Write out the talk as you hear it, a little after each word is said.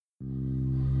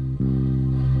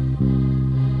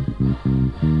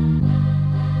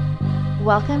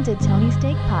Welcome to Tony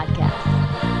Steak Podcast.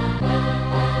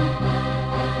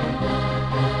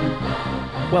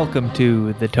 Welcome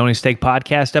to the Tony Steak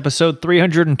Podcast, episode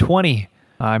 320.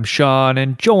 I'm Sean,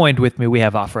 and joined with me we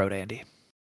have Off-Road Andy.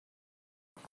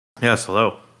 Yes,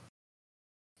 hello.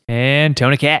 And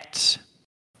Tony Katz.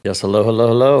 Yes,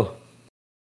 hello.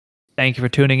 Thank you for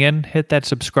tuning in. Hit that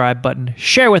subscribe button,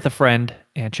 share with a friend,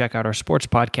 and check out our sports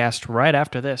podcast right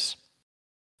after this.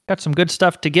 Got some good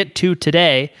stuff to get to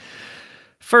today.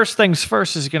 First things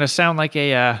first is going to sound like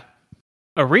a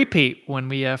repeat when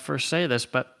we first say this,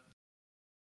 but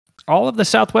all of the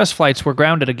Southwest flights were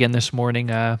grounded again this morning.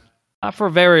 Not for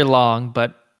very long,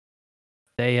 but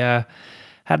they had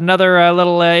another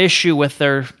little issue with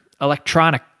their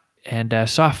electronic and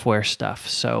software stuff.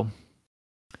 So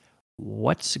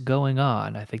what's going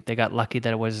on? I think they got lucky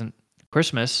that it wasn't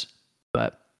Christmas,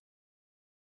 but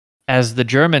as the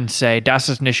Germans say, das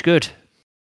ist nicht gut.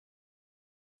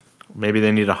 Maybe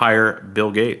they need to hire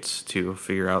Bill Gates to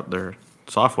figure out their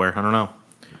software. I don't know.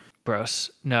 Gross.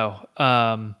 No.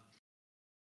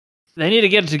 They need to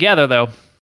get it together, though.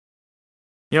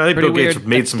 You know, I think Pretty Bill Gates weird.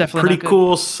 made That's some definitely pretty not good.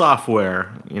 cool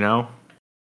software, you know?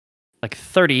 Like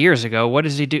 30 years ago, what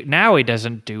does he do? Now he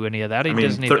doesn't do any of that. He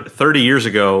doesn't even... 30 years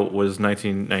ago was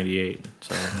 1998.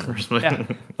 So Yeah.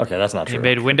 Okay, that's not He true.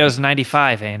 made Windows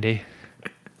 95, Andy.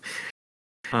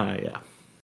 yeah.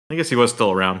 I guess he was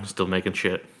still around, still making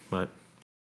shit, but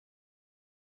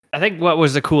I think what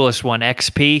was the coolest one?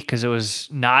 XP, because it was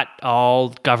not all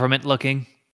government looking.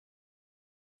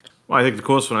 well, I think the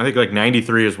coolest one, I think like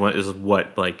 93 is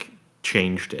what like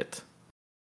changed it.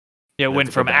 Yeah, it That's went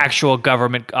a from good one. actual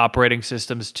government operating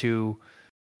systems to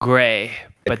gray.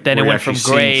 But then it Where you're went from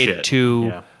actually gray seeing shit. to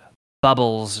Yeah.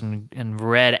 bubbles and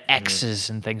red X's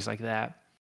and things like that.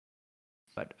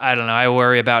 But I don't know. I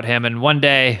worry about him. And one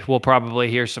day we'll probably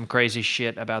hear some crazy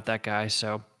shit about that guy.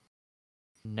 So,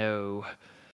 no.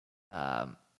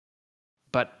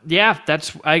 But yeah,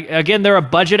 again, they're a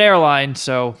budget airline.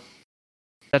 So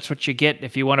that's what you get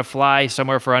if you want to fly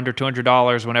somewhere for under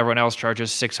 $200 when everyone else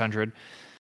charges $600.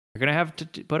 You're going to have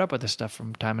to put up with this stuff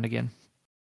from time and again.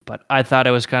 But I thought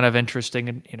it was kind of interesting.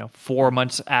 And, 4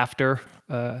 months after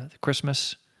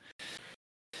Christmas,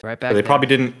 right back But they then. probably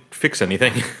didn't fix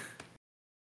anything.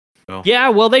 So, Yeah,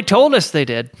 well, they told us they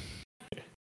did.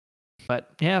 But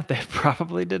yeah, they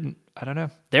probably didn't. I don't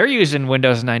know. They're using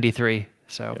Windows 93.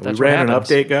 So we that's ran an what happens.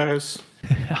 update, guys.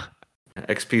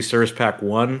 XP Service Pack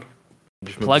 1.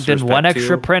 Just moved Plugged to in Service one Pack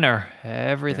extra 2. printer.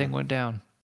 Everything went down.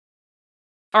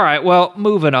 All right, well,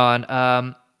 moving on.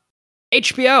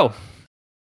 HBO.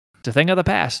 It's a thing of the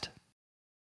past.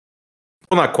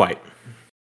 Well, not quite.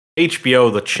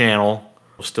 HBO, the channel,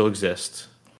 will still exist.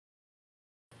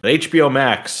 The HBO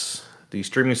Max, the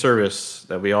streaming service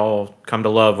that we all come to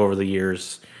love over the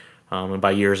years, and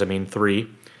by years I mean 3,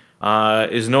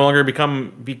 is no longer be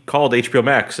called HBO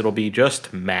Max. It'll be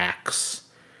just Max,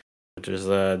 which is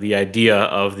the idea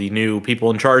of the new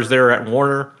people in charge there at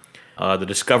Warner, the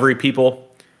Discovery people.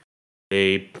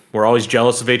 They were always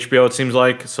jealous of HBO, it seems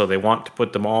like, so they want to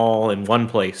put them all in one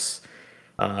place,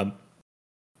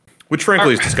 which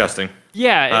frankly is disgusting.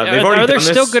 Yeah, they've already are there done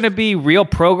still this. going to be real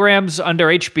programs under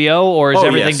HBO, or is Oh,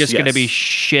 everything yes, just going to yes. be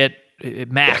shit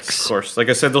Max? Yes, of course. Like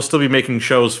I said, they'll still be making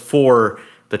shows for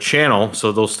the channel,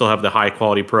 so they'll still have the high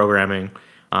quality programming,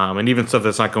 and even stuff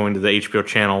that's not going to the HBO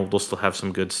channel, they'll still have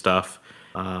some good stuff.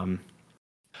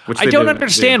 Which I they don't do-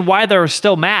 understand why they're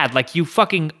still mad. Like, you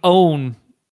fucking own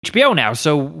HBO now,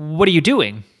 so what are you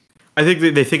doing? I think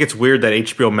they think it's weird that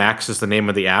HBO Max is the name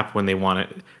of the app when they want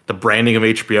it. The branding of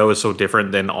HBO is so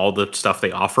different than all the stuff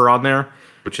they offer on there,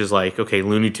 which is like, okay,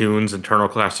 Looney Tunes, Eternal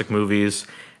Classic Movies,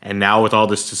 and now with all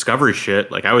this Discovery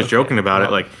shit, like I was joking about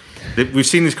it, like we've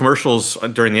seen these commercials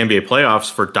during the NBA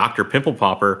playoffs for Dr. Pimple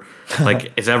Popper,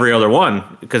 like it's every other one,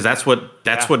 because that's what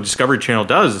Discovery Channel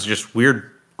does. It's just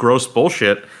weird, gross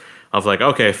bullshit of like,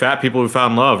 okay, fat people who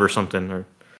found love or something, or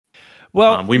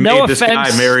Well, we no made this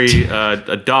offense. guy marry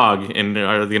a dog, and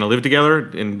are they going to live together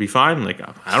and be fine? Like,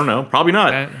 I don't know. Probably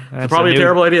not. That's It's probably a new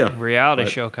terrible idea. Reality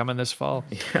show coming this fall.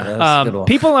 Yeah, that's a good one.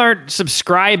 People aren't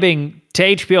subscribing to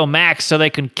HBO Max so they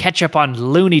can catch up on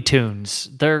Looney Tunes.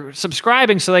 They're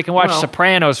subscribing so they can watch Well-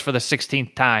 Sopranos for the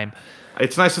 16th time.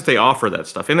 It's nice that they offer that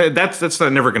stuff, and that's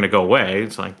not never going to go away.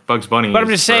 It's like Bugs Bunny. But I'm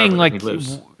is just saying, forever. like, He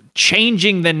lives.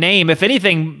 changing the name. If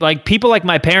anything, like, people like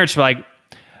my parents were like,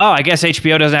 oh, I guess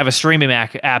HBO doesn't have a streaming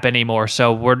app anymore,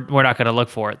 so we're not going to look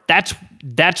for it.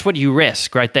 That's what you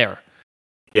risk right there.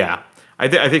 Yeah, I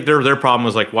think their problem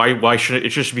was like, why should it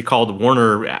should be called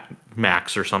Warner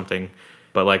Max or something?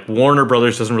 But like Warner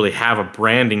Brothers doesn't really have a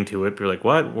branding to it. You're like,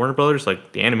 what? Warner Brothers?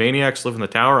 Like the Animaniacs live in the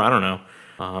tower? I don't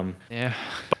know. Yeah.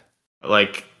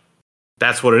 Like,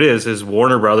 that's what it is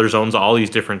Warner Brothers owns all these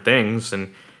different things.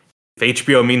 And if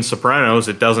HBO means Sopranos,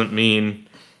 it doesn't mean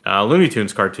Looney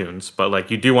Tunes cartoons. But, like,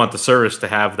 you do want the service to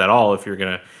have that all if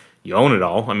you own it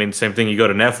all. I mean, same thing, you go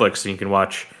to Netflix and you can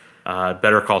watch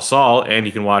Better Call Saul, and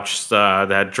you can watch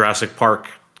that Jurassic Park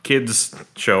kids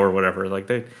show or whatever. Like,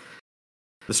 the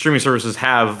streaming services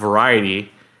have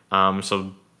variety.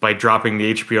 So by dropping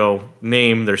the HBO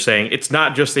name, they're saying it's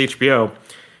not just HBO,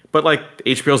 but like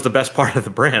HBO is the best part of the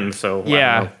brand. So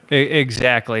yeah,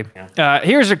 exactly. Yeah.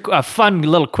 Here's a fun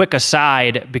little quick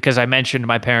aside, because I mentioned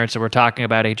my parents that were talking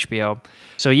about HBO.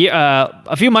 So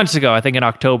a few months ago, I think in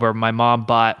October, my mom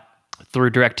bought through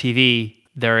DirecTV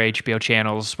their HBO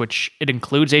channels, which it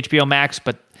includes HBO Max,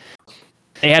 but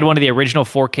they had one of the original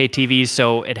 4K TVs,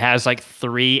 so it has like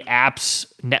 3 apps,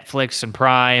 Netflix and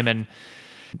Prime, and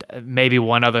maybe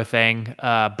one other thing,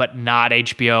 but not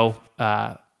HBO.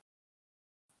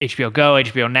 HBO Go,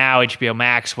 HBO Now, HBO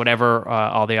Max, whatever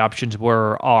all the options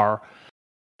are.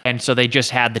 And so they just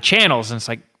had the channels, and it's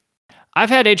like, I've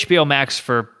had HBO Max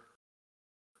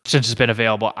since it's been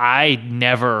available. I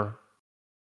never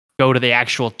go to the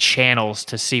actual channels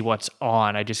to see what's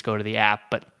on. I just go to the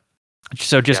app. But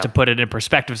so just to put it in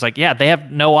perspective, it's like, yeah, they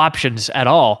have no options at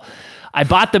all. I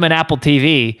bought them an Apple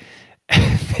TV.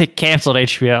 They canceled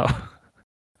HBO.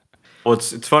 Well,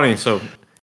 it's funny. So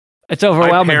it's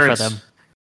overwhelming for them.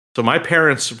 So my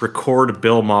parents record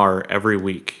Bill Maher every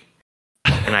week,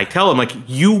 and I tell them, like,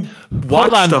 you watch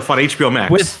stuff on HBO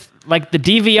Max with like the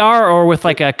DVR or with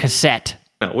like a cassette.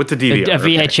 No, with the DVR, a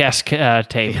VHS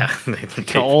tape.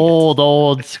 Yeah,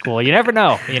 old school. You never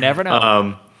know.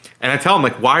 And I tell them,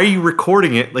 like, why are you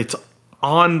recording it? Like, it's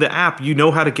on the app. You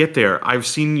know how to get there. I've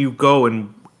seen you go,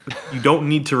 and you don't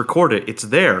need to record it. It's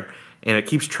there, and it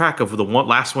keeps track of the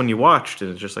last one you watched. And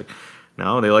it's just like,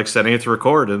 no, they like setting it to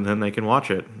record, and then they can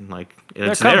watch it. And like,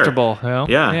 it's they're comfortable. There.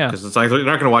 Yeah, because it's like they're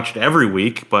not going to watch it every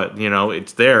week, but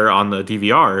it's there on the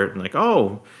DVR. And like,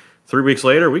 3 weeks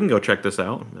later, we can go check this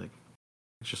out. Like,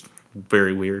 it's just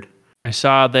very weird. I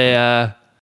saw the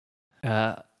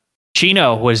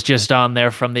Chino was just on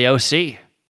there from the OC.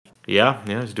 Yeah,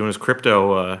 he's doing his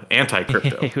crypto,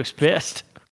 anti-crypto. He was pissed.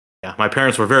 Yeah, my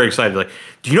parents were very excited. Like,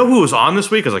 do you know who was on this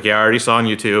week? I was like, yeah, I already saw on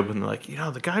YouTube. And they're like,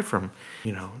 the guy from,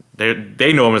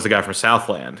 they know him as the guy from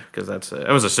Southland, because that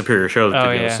was a superior show to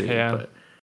go see. Yeah.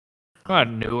 But,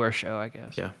 a newer show, I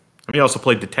guess. Yeah. I mean, he also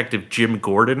played Detective Jim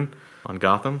Gordon on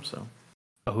Gotham, so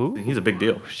he's a big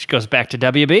deal. She goes back to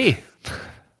WB.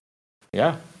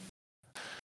 Yeah.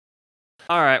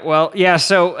 All right. Well, yeah.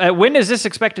 So when is this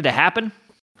expected to happen?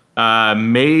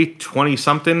 May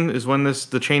 20-something is when the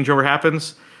changeover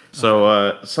happens.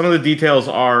 So some of the details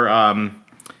are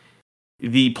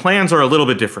the plans are a little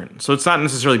bit different. So it's not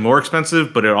necessarily more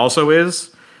expensive, but it also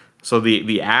is. So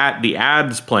the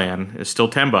ads plan is still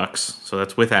 $10. So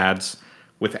that's with ads.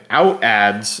 Without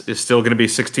ads is still going to be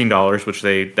 $16, which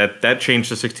that changed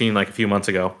to $16 like a few months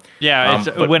ago. Yeah,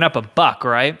 it went up $1,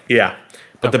 right? Yeah.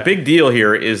 But the big deal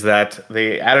here is that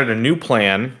they added a new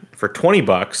plan for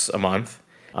 $20 a month.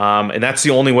 And that's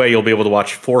the only way you'll be able to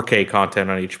watch 4K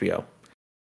content on HBO.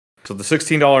 So the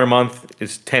 $16 a month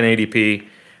is 1080p.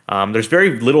 There's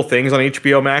very little things on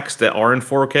HBO Max that are in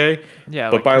 4K.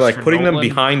 Yeah, but by like putting them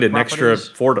behind an extra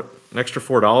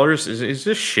 $4 is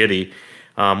just shitty.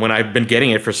 When I've been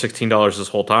getting it for $16 this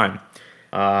whole time.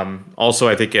 Also,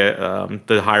 I think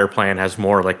the higher plan has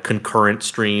more like concurrent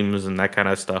streams and that kind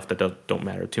of stuff that don't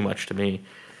matter too much to me.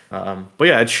 But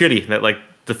yeah, it's shitty that like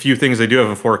the few things they do have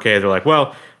in 4K, they're like,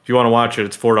 well, if you want to watch it,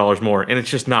 it's $4 more, and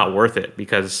it's just not worth it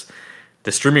because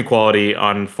the streaming quality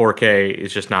on 4K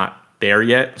is just not there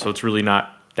yet, so it's really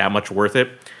not that much worth it.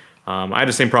 I had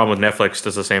the same problem with Netflix.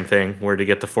 Does the same thing where to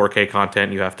get the 4K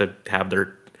content, you have to have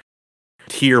their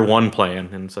tier 1 plan,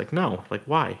 and it's like, no, like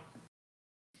why?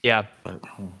 Yeah, but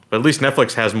at least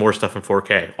Netflix has more stuff in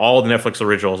 4K. All the Netflix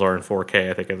originals are in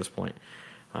 4K, I think, at this point.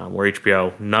 Where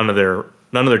HBO, none of their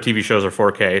TV shows are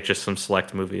 4K. It's just some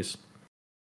select movies.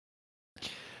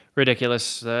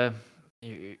 Ridiculous.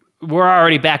 We're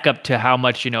already back up to how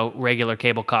much regular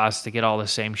cable costs to get all the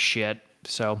same shit.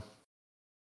 So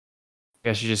I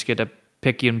guess you just get to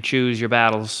pick and choose your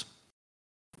battles.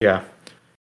 Yeah.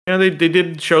 They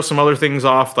did show some other things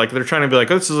off. Like they're trying to be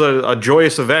like, oh, this is a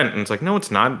joyous event, and it's like, no,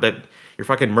 it's not. That you're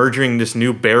fucking merging this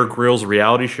new Bear Grylls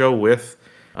reality show with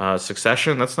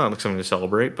Succession. That's not like something to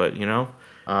celebrate. But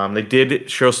they did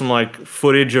show some like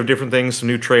footage of different things, some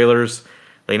new trailers.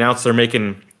 They announced they're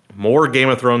making more Game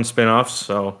of Thrones spin-offs.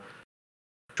 So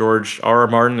George R.R.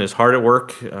 Martin is hard at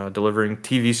work delivering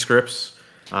TV scripts.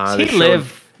 Does he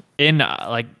live in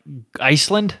like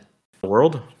Iceland? The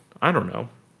world? I don't know.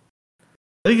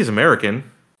 I think he's American.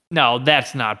 No,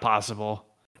 that's not possible.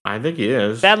 I think he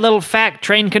is. That little fat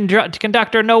train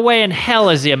conductor, no way in hell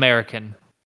is he American.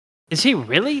 Is he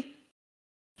really?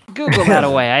 Google that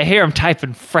away. I hear him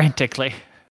typing frantically.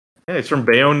 Yeah, he's from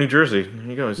Bayonne, New Jersey. There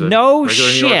you go. He's a no regular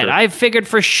New shit. Yorker. I figured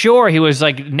for sure he was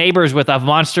like neighbors with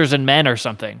Monsters and Men or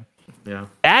something. Yeah.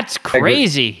 That's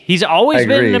crazy. He's always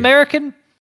been an American?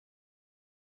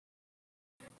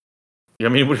 I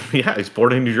mean, yeah, he's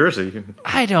born in New Jersey.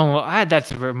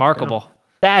 That's remarkable.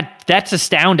 Yeah. That's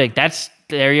astounding.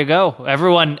 There you go.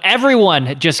 Everyone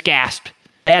just gasped.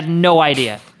 They had no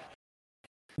idea.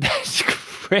 That's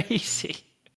crazy.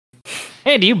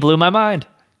 Andy, you blew my mind.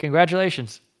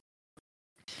 Congratulations.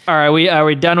 All right, are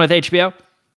we done with HBO?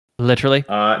 Literally.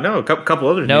 No, a couple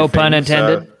other no new pun things.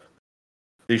 intended.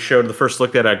 They showed the first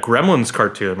look at a Gremlins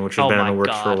cartoon, which has been in the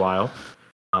works for a while.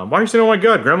 Why are you saying, oh my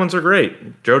god, Gremlins are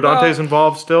great? Joe Dante's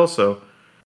involved still, so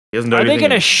he hasn't done anything. Are they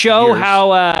going to show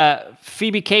how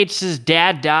Phoebe Cates'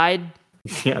 dad died?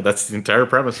 Yeah, that's the entire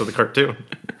premise of the cartoon.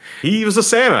 He was a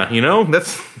Santa,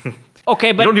 That's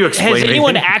okay, but has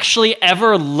anyone actually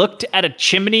ever looked at a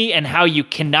chimney and how you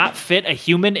cannot fit a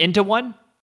human into one?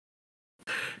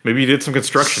 Maybe you did some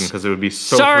construction because it would be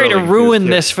so. Sorry to ruin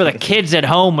this for the kids at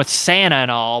home with Santa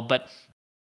and all, but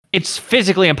it's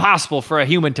physically impossible for a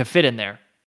human to fit in there.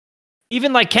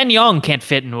 Even like Ken Jeong can't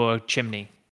fit into a chimney.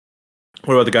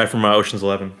 What about the guy from Ocean's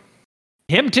 11?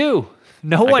 Him too.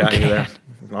 No one can.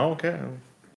 Oh, okay.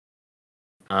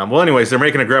 Well, anyways, they're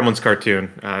making a Gremlins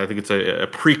cartoon. I think it's a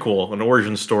prequel, an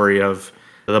origin story of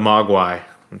the Mogwai,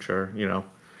 which are,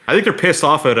 I think they're pissed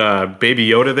off at Baby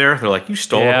Yoda there. They're like, you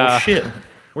stole the whole shit.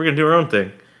 We're going to do our own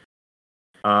thing.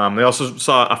 They also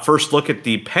saw a first look at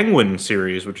the Penguin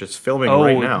series, which is filming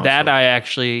right now.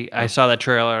 I saw that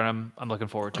trailer and I'm looking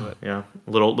forward to it. Yeah,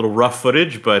 a little rough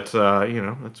footage, but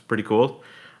that's pretty cool.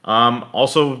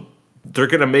 Also, they're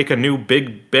gonna make a new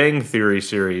Big Bang Theory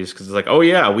series because it's like, oh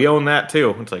yeah, we own that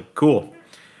too. It's like cool.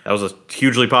 That was a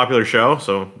hugely popular show,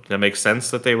 so that makes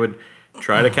sense that they would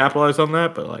try to capitalize on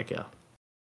that. But like, yeah,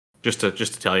 just to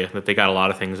tell you that they got a lot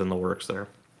of things in the works there.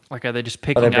 Like, are they just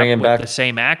picking up with the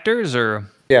same actors, or?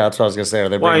 Yeah, that's what I was gonna say.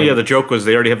 The joke was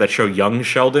they already have that show Young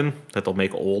Sheldon that they'll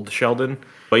make old Sheldon.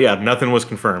 But yeah, nothing was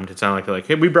confirmed. It sounded like they're like,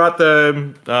 hey, we brought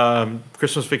the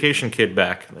Christmas Vacation kid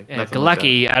back. Like,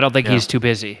 Galecki, I don't think he's too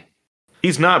busy.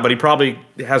 He's not, but he probably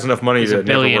has enough money to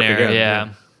never work again.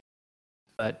 Yeah.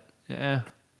 But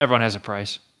everyone has a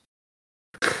price.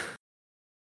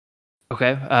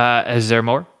 Okay. Is there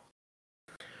more?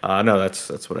 No,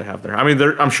 that's what I have there. I mean,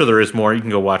 I'm sure there is more. You can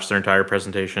go watch their entire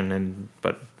presentation,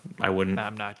 but I wouldn't.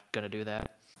 I'm not gonna do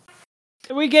that.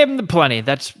 We gave them the plenty.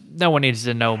 No one needs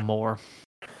to know more.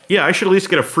 Yeah, I should at least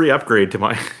get a free upgrade to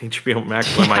my HBO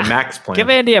Max my Max plan. Give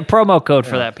Andy a promo code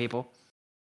for that, people.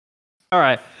 All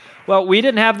right. Well, we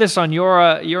didn't have this on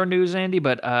your news, Andy,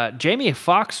 but Jamie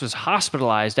Foxx was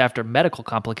hospitalized after medical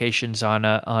complications on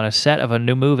a set of a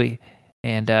new movie,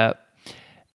 and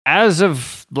as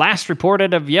of last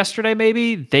reported of yesterday,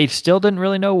 maybe they still didn't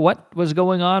really know what was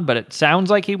going on, but it sounds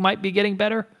like he might be getting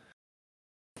better.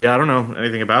 Yeah, I don't know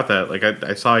anything about that. Like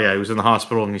I saw, he was in the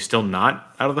hospital and he's still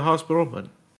not out of the hospital, but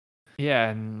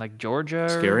yeah, in like Georgia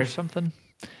scary. Or something.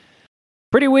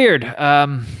 Pretty weird.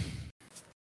 That's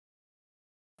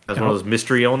one of those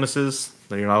mystery illnesses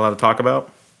that you're not allowed to talk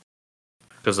about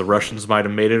because the Russians might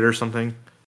have made it or something.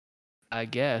 I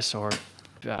guess, or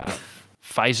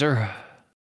Pfizer.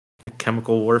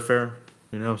 Chemical warfare.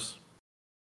 Who knows?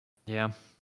 Yeah.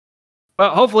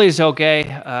 Well, hopefully he's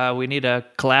okay. We need a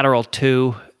Collateral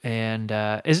 2. And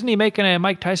isn't he making a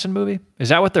Mike Tyson movie? Is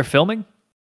that what they're filming?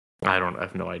 I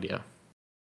have no idea.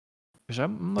 He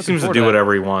seems to do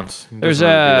whatever he wants. He There's doesn't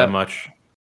really do that much.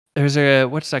 There's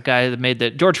what's that guy that made the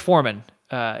George Foreman?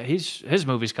 His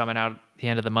movie's coming out at the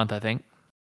end of the month, I think.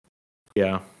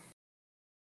 Yeah. I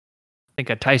think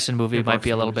a Tyson movie might be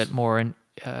a little bit more in.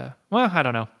 Well, I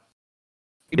don't know.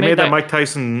 He made that Mike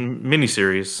Tyson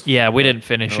miniseries. Yeah, we didn't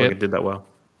finish it. It did that well.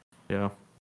 Yeah.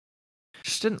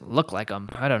 Just didn't look like him.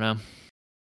 I don't know.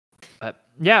 But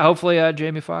yeah, hopefully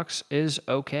Jamie Foxx is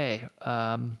okay.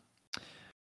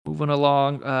 Moving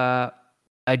along.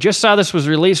 I just saw this was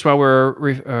released while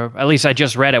at least I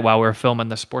just read it while we were filming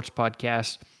the sports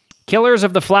podcast. Killers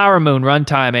of the Flower Moon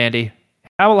runtime, Andy.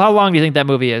 How long do you think that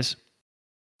movie is?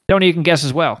 Tony, you can guess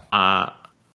as well.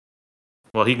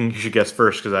 Well, you should guess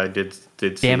first because I did see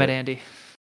Damn it, Andy.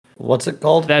 What's it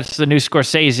called? That's the new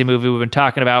Scorsese movie we've been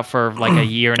talking about for like a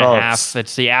year and a half.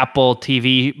 It's the Apple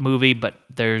TV movie, but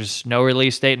there's no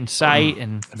release date in sight.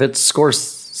 And if it's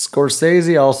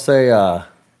Scorsese, I'll say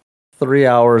 3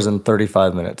 hours and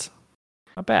 35 minutes.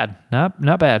 Not bad.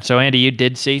 Not bad. So, Andy, you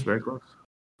did see? Very close.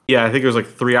 Yeah, I think it was like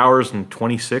 3 hours and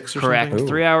 26 or Correct. something.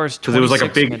 3 hours, 26 it was like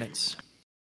a big minutes.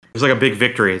 It was like a big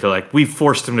victory. They're like, we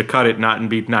forced him to cut it, not and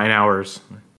be 9 hours.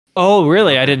 Oh,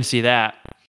 really? I didn't see that.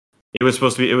 It was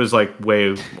supposed to be. It was like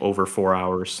way over 4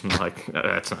 hours. And like,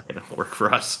 that's not going to work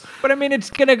for us. But I mean, it's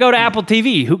going to go to Apple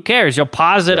TV. Who cares? You'll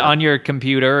pause it on your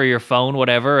computer or your phone,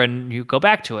 whatever, and you go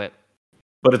back to it.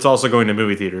 But it's also going to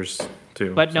movie theaters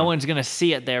too. But no one's going to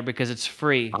see it there because it's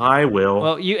free. I will.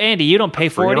 Well, Andy, you don't pay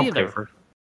for it either. I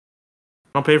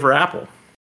don't pay for Apple.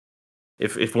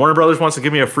 If Warner Brothers wants to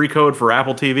give me a free code for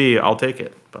Apple TV, I'll take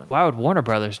it. But why would Warner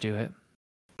Brothers do it?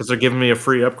 Because they're giving me a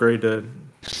free upgrade to.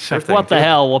 What the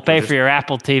hell? We'll pay for your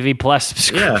Apple TV Plus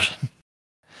subscription.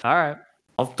 Yeah. All right.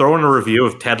 I'll throw in a review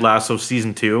of Ted Lasso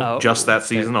season 2, just that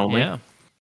season only. Yeah.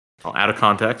 I'll add a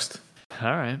context. All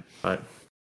right. But.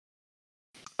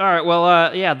 All right.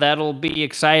 Well, yeah, that'll be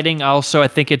exciting. Also, I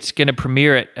think it's going to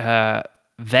premiere at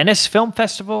Venice Film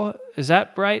Festival. Is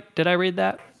that right? Did I read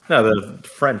that? No, the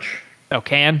French. Oh,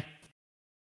 Cannes?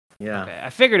 Yeah. Okay. I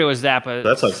figured it was that, but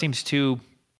That's it seems too...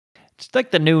 It's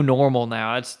like the new normal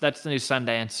now. That's the new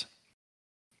Sundance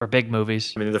for big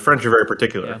movies. I mean, the French are very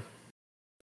particular. Yeah.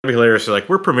 It'd be hilarious. They're like,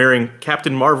 we're premiering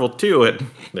Captain Marvel 2 at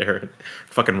their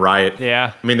fucking riot.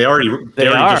 Yeah. I mean, they already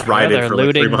just rioted for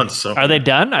looting. like 3 months. So are they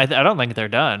done? I don't think they're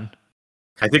done.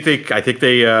 I think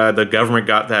the government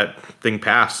got that thing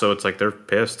passed, so it's like they're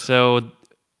pissed. So,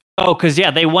 because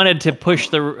they wanted to push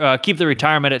keep the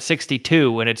retirement at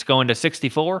 62, and it's going to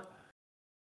 64.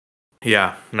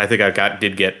 Yeah, and I think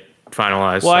did get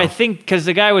finalized. Well, I think because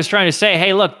the guy was trying to say,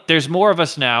 hey, look, there's more of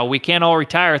us now. We can't all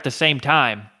retire at the same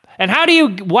time. And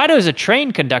why does a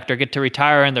train conductor get to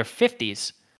retire in their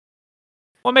 50s?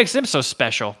 What makes them so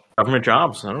special? Government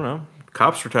jobs. I don't know.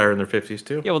 Cops retire in their 50s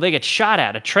too. Yeah, well, they get shot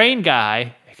at. A train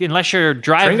guy, unless you're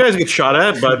driving... Train guys get shot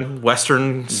at, but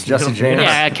Western... Jesse James.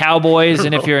 Yeah, cowboys,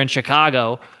 and if you're in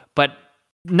Chicago. But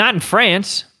not in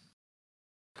France.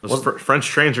 French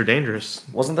trains are dangerous.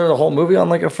 Wasn't there the whole movie on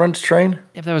like a French train?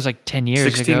 If that was like 10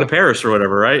 years 16 ago. to Paris or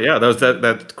whatever, right? Yeah, that was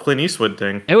that Clint Eastwood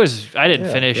thing. It was... I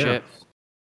didn't finish it.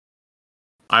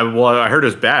 I heard it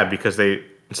was bad because they,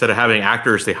 instead of having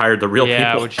actors, they hired the real people.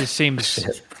 Yeah, which just seems...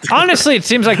 Honestly, it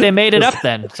seems like they made it up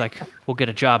then. It's like, we'll get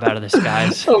a job out of this,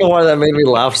 guys. I don't know why that made me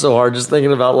laugh so hard, just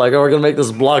thinking about like, we're going to make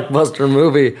this blockbuster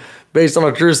movie based on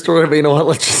a true story, but you know what?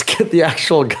 Let's just get the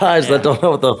actual guys that don't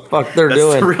know what the fuck they're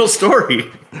doing. That's the real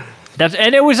story.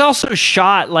 And it was also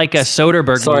shot like a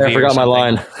Soderbergh movie. Sorry, I forgot my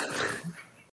line.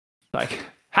 Like...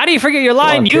 How do you forget your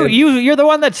line? You're the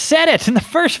one that said it in the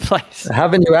first place.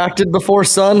 Haven't you acted before,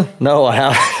 son? No, I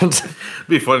haven't. It'd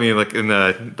be funny, like in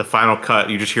the final cut,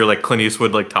 you just hear like Clint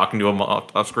Eastwood like talking to him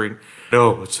off screen.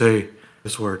 No, let's say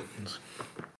this word.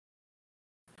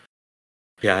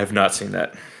 Yeah, I have not seen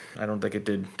that. I don't think it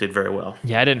did very well.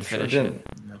 Yeah, I didn't finish it.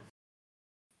 No.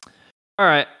 All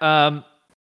right,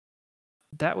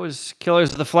 that was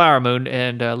Killers of the Flower Moon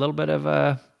and a little bit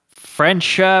of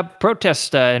French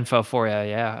protest info for you.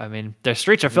 Yeah, I mean, their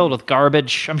streets are filled with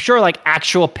garbage. I'm sure like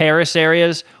actual Paris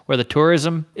areas where the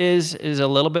tourism is a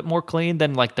little bit more clean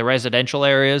than like the residential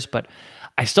areas, but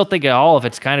I still think all of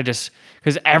it's kind of just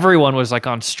because everyone was like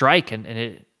on strike and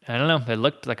it, I don't know, it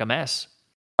looked like a mess.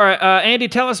 All right, Andy,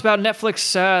 tell us about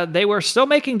Netflix. They were still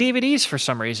making DVDs for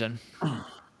some reason.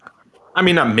 I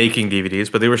mean, not making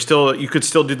DVDs, but you could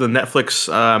still do the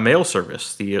Netflix mail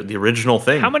service, the original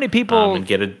thing. How many people and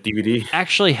get a DVD?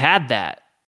 Actually had that?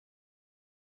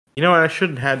 You know, I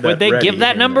shouldn't have had that. Would they give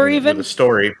that number even? The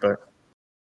story, but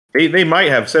they might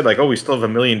have said like, oh, we still have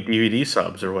 1 million DVD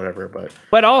subs or whatever.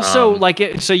 But also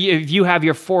if you have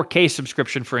your 4K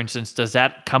subscription, for instance, does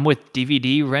that come with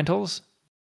DVD rentals?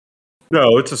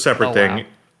 No, it's a separate thing. Wow.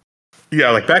 Yeah,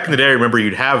 like back in the day, I remember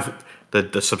you'd have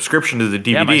the subscription to the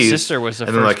DVDs. Yeah, my sister was the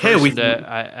first like, hey, person that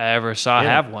I ever saw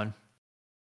have one.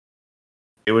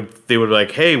 They would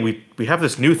like, hey, we have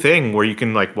this new thing where you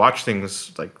can like watch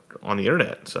things like on the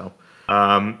internet. So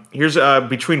here's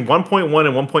between 1.1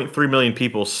 and 1.3 million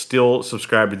people still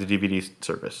subscribe to the DVD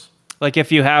service. Like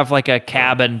if you have like a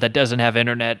cabin that doesn't have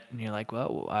internet and you're like,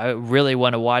 well, I really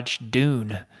want to watch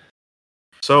Dune.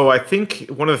 So I think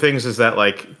one of the things is that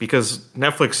like, because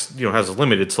Netflix, has a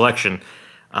limited selection,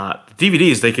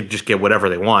 DVDs, they could just get whatever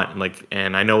they want. Like,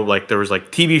 and I know like there was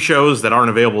like TV shows that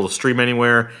aren't available to stream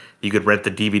anywhere. You could rent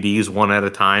the DVDs one at a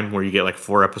time where you get like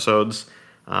 4 episodes.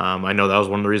 I know that was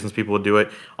one of the reasons people would do it.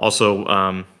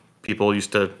 Also, people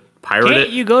used to pirate it. Can't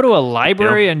you go to a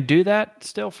library and do that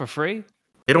still for free?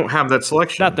 They don't have that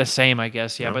selection. Not the same, I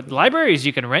guess. Yeah, but libraries,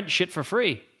 you can rent shit for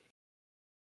free.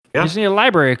 Yeah. You just need a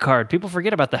library card. People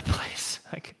forget about that place.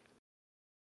 Like,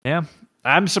 yeah.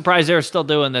 I'm surprised they're still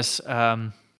doing this.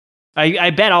 I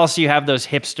bet also you have those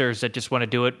hipsters that just want to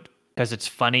do it because it's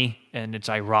funny and it's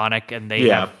ironic, and they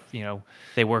have,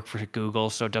 they work for Google,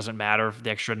 so it doesn't matter the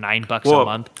extra $9 a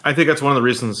month. I think that's one of the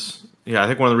reasons. Yeah, I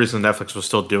think one of the reasons Netflix was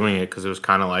still doing it because it was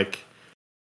kind of like,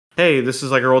 hey, this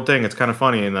is like our old thing. It's kind of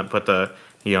funny, and but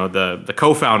the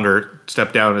co-founder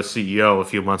stepped down as CEO a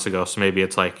few months ago, so maybe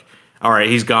it's like, all right,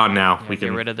 he's gone now. Yeah, we can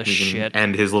get rid of the shit.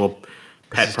 End his little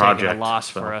pet project. A loss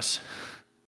for us.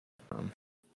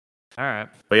 All right.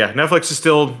 But yeah, Netflix is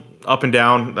still up and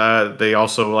down. They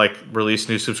also like release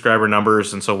new subscriber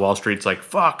numbers, and so Wall Street's like,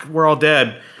 "Fuck, we're all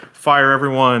dead. Fire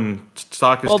everyone.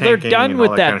 Stock is tanking." Well, they're done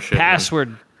with that kind of shit,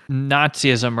 password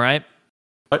Nazism, right?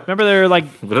 What? Remember, they're like,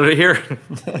 "What did I hear?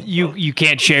 you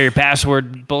can't share your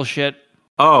password bullshit."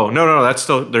 Oh no, that's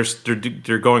still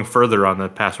they're going further on the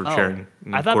password sharing.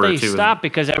 I thought they stopped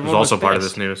because everyone was also part of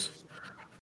this news.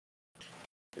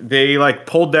 They like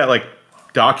pulled that like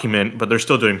document, but they're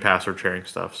still doing password sharing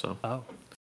stuff. So,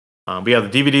 but yeah, the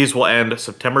DVDs will end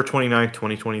September 29th,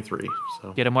 2023.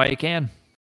 So get them while you can.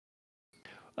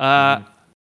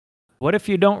 What if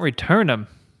you don't return them?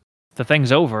 The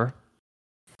thing's over.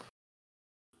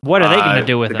 What are they going to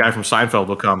do with them? them? The guy from Seinfeld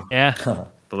will come. Yeah,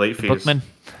 the late fees. Bookman.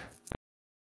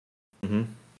 Mm-hmm.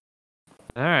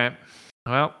 All right.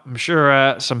 Well, I'm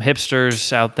sure some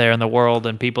hipsters out there in the world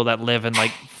and people that live in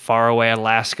like faraway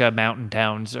Alaska mountain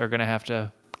towns are going to have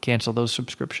to cancel those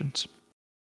subscriptions.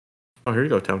 Oh, here you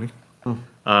go, Tony.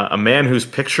 A man whose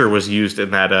picture was used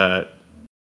in that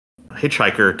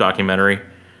hitchhiker documentary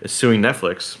is suing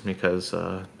Netflix because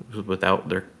it was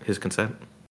without his consent.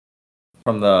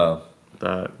 From the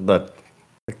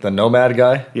Nomad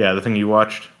guy? Yeah, the thing you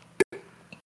watched. So.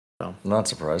 I'm not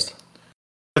surprised.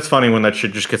 It's funny when that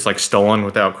shit just gets like stolen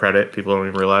without credit. People don't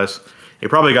even realize. It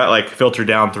probably got like filtered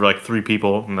down through like 3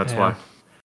 people, and that's why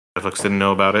Netflix didn't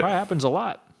know about it. That happens a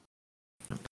lot.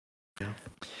 Yeah.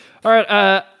 All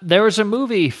right. There was a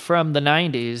movie from the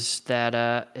 90s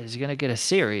that is going to get a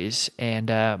series, and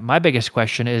my biggest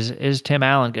question is Tim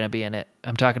Allen going to be in it?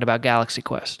 I'm talking about Galaxy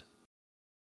Quest.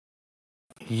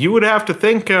 You would have to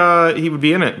think he would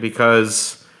be in it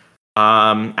because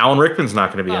Alan Rickman's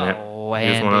not going to be in it.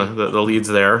 He's one of the leads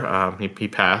there. He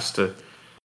passed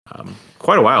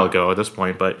quite a while ago at this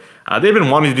point, but they've been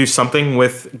wanting to do something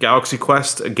with Galaxy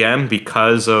Quest again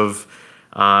because of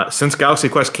since Galaxy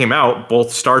Quest came out,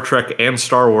 both Star Trek and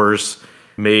Star Wars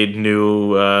made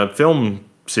new film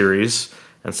series,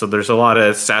 and so there's a lot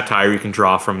of satire you can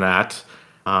draw from that.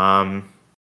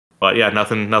 But yeah,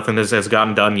 nothing has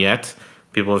gotten done yet.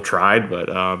 People have tried, but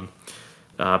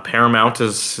Paramount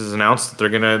has announced that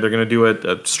they're gonna do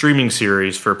a streaming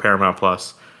series for Paramount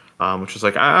Plus, which is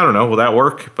like I don't know, will that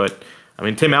work? But I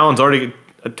mean, Tim Allen's already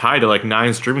tied to like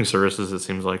 9 streaming services. It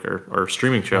seems like or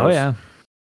streaming shows. Oh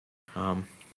yeah.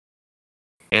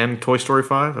 And Toy Story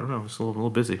 5. I don't know. He's a little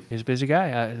busy. He's a busy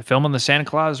guy. Filming the Santa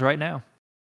Claus right now.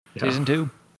 Yeah. Season 2.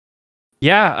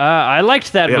 Yeah, I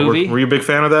liked that movie. Were you a big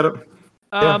fan of that?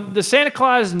 The Santa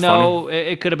Claus, no,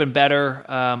 it could have been better.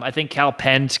 I think Cal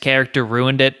Penn's character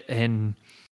ruined it, and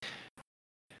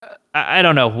I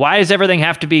don't know. Why does everything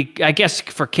have to be? I guess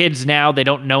for kids now, they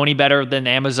don't know any better than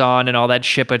Amazon and all that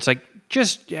shit. But it's like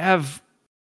just have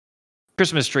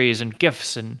Christmas trees and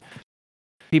gifts and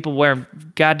people wearing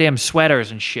goddamn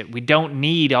sweaters and shit. We don't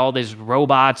need all these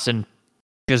robots and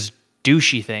just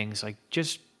douchey things. Like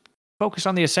just focus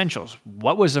on the essentials.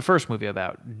 What was the first movie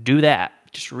about? Do that.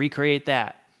 Just recreate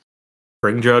that.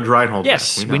 Bring Judge Reinhold.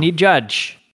 Yes, we need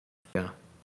Judge. Yeah.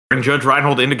 Bring Judge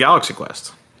Reinhold into Galaxy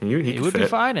Quest. He would be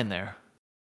fine in there.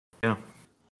 Yeah.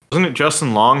 Wasn't it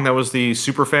Justin Long that was the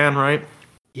super fan, right?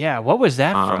 Yeah, what was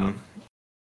that from?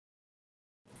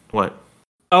 What?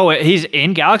 Oh, he's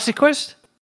in Galaxy Quest?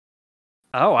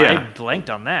 Oh, yeah. I blanked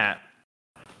on that.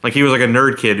 Like he was like a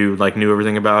nerd kid who like knew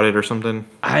everything about it or something.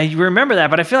 I remember that,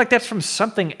 but I feel like that's from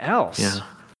something else. Yeah.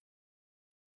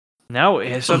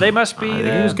 No, so they must be. I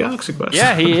think he was Galaxy Quest.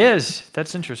 Yeah, he is.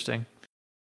 That's interesting.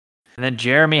 And then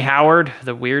Jeremy Howard,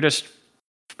 the weirdest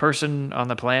person on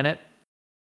the planet,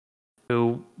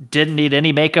 who didn't need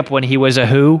any makeup when he was a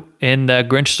Who in The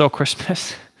Grinch Stole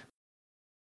Christmas.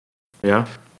 Yeah.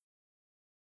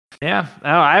 Yeah. Oh,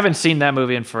 I haven't seen that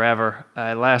movie in forever.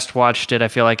 I last watched it, I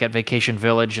feel like, at Vacation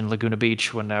Village in Laguna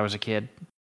Beach when I was a kid.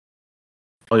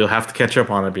 Well, you'll have to catch up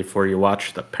on it before you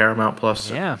watch the Paramount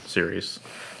Plus series.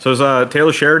 So is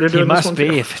Taylor Sheridan doing this one? He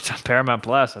must be if it's on Paramount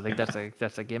Plus. I think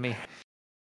that's a gimme.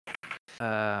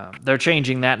 They're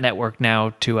changing that network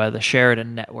now to the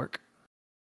Sheridan Network.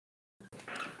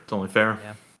 It's only fair.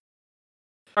 Yeah.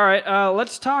 All right,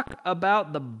 let's talk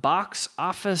about the box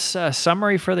office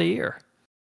summary for the year.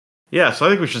 Yeah, so I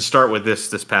think we should start with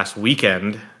this past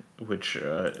weekend. which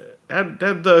had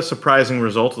the surprising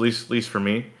result, at least for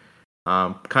me.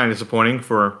 Kind of disappointing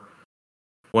for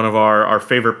one of our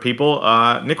favorite people.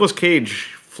 Nicolas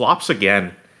Cage flops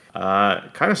again.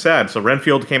 Kind of sad. So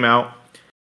Renfield came out.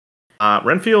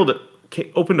 Renfield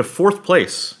opened to fourth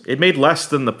place. It made less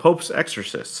than The Pope's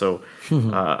Exorcist. So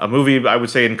a movie, I would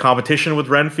say, in competition with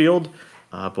Renfield,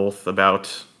 both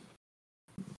about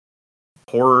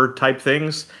horror type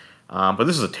things. But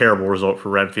this is a terrible result for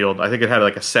Renfield. I think it had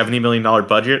like a $70 million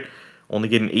budget, only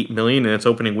getting $8 million in its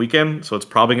opening weekend. So it's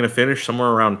probably going to finish somewhere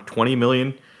around $20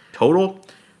 million total.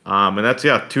 And that's,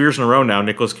 2 years in a row now.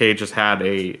 Nicolas Cage has had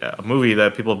a movie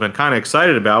that people have been kind of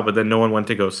excited about, but then no one went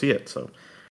to go see it. So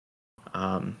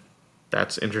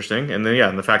that's interesting. And then,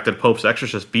 and the fact that Pope's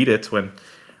Exorcist beat it when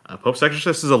Pope's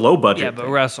Exorcist is a low budget. Yeah, but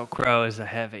thing. Russell Crowe is a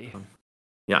heavy.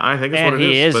 Yeah, I think it's And what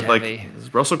it he is. is But heavy. like,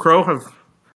 does Russell Crowe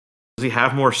does he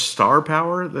have more star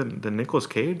power than Nicolas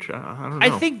Cage? I don't know. I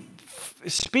think,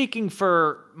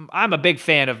 I'm a big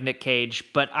fan of Nick Cage,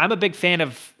 but I'm a big fan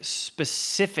of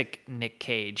specific Nick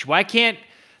Cage. Why can't,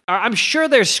 I'm sure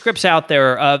there's scripts out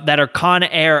there that are Con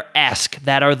Air-esque,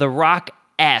 that are The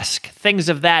Rock-esque, things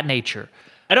of that nature.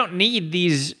 I don't need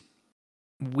these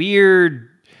weird,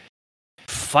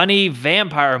 funny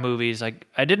vampire movies. Like,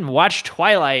 I didn't watch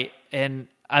Twilight, and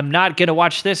I'm not going to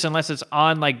watch this unless it's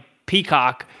on, like,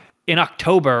 Peacock in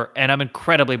October, and I'm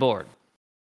incredibly bored.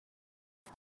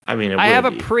 I mean, I have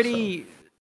a pretty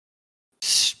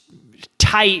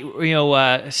tight,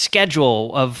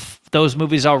 schedule of those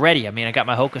movies already. I mean, I got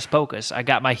my Hocus Pocus. I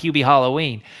got my Hubie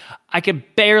Halloween. I could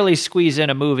barely squeeze in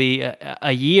a movie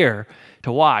a year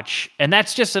to watch, and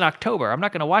that's just in October. I'm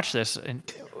not going to watch this. And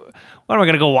what am I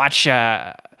going to go watch?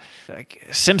 Like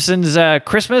Simpsons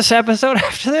Christmas episode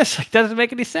after this? Like, doesn't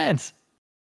make any sense.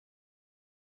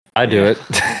 I do it.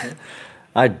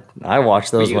 I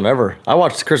watch those whenever. I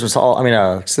watch Simpsons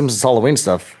Halloween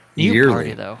stuff You yearly.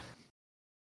 party though.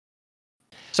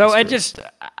 So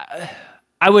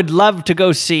I would love to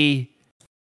go see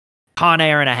Con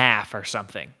Air and a Half or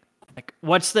something. Like,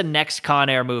 what's the next Con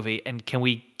Air movie, and can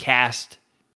we cast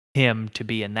him to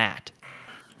be in that?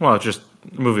 Well, it's just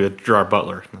a movie with Gerard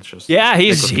Butler. That's just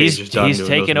he's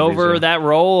taken over that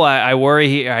role. I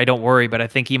don't worry, but I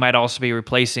think he might also be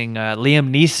replacing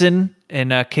Liam Neeson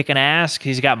in Kickin' Ass.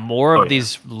 He's got more of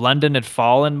these London Had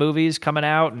Fallen movies coming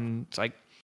out, and it's like,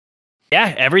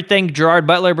 everything Gerard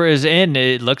Butler is in,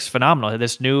 it looks phenomenal.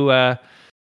 This new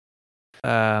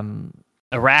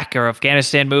Iraq or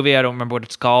Afghanistan movie, I don't remember what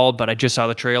it's called, but I just saw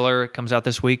the trailer. It comes out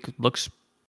this week. Looks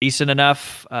decent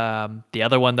enough. The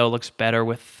other one, though, looks better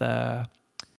with the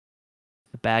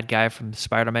bad guy from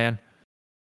Spider-Man,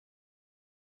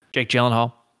 Jake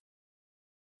Gyllenhaal.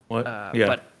 What?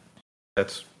 But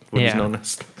that's what he's known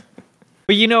as.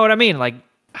 But you know what I mean? Like,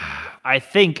 I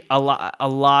think a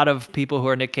lot of people who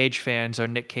are Nick Cage fans are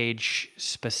Nick Cage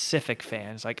specific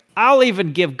fans. Like, I'll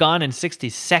even give Gone in 60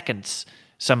 Seconds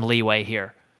some leeway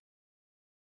here,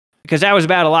 because that was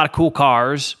about a lot of cool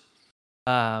cars.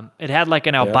 It had like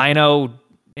an albino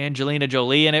Angelina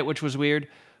Jolie in it, which was weird,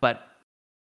 but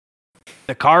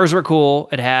the cars were cool.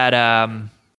 It had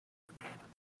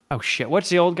what's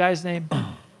the old guy's name?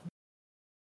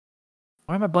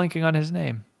 Why am I blanking on his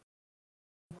name?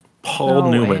 Paul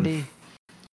Newman. Andy.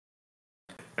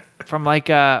 From like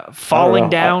Falling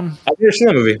Down. I've never seen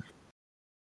that movie.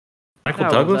 Michael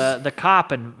Douglas? The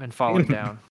cop and Falling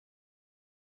Down.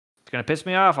 It's going to piss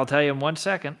me off. I'll tell you in 1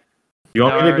 second. You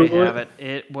want me to Google it?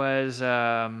 It was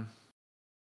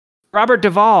Robert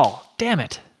Duvall. Damn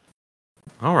it.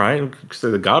 All right. Say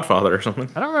The Godfather or something.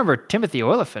 I don't remember Timothy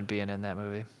Olyphant being in that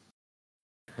movie.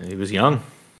 He was young.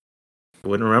 I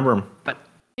wouldn't remember him. But,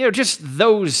 just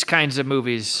those kinds of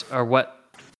movies are what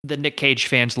the Nick Cage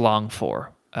fans long for.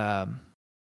 That's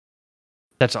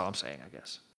all I'm saying, I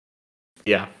guess.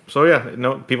 Yeah. So,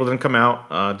 no, people didn't come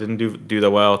out. Didn't do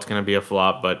that well. It's going to be a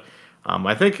flop. But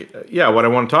I think, what I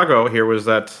want to talk about here was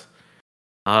that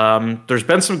there's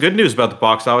been some good news about the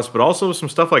box office, but also some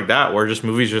stuff like that where just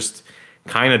movies just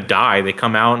kind of die. They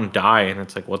come out and die, and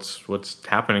it's like, what's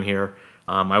happening here?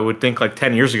 I would think like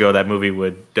 10 years ago that movie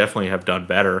would definitely have done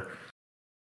better.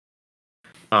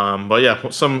 But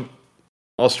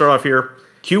I'll start off here.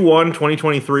 Q1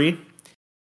 2023,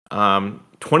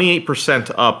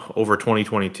 28% up over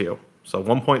 2022. So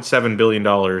 $1.7 billion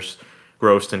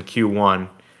grossed in Q1.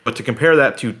 But to compare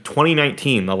that to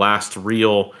 2019, the last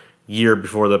real year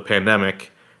before the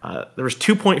pandemic, there was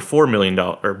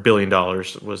 $2.4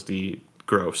 billion was the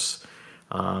gross.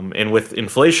 And with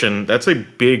inflation, that's a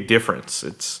big difference.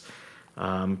 It's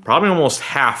probably almost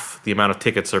half the amount of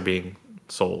tickets are being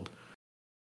sold.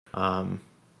 So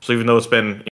even though it's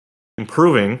been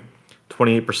improving,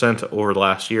 28% over the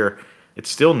last year. It's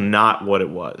still not what it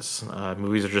was.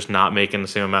 Movies are just not making the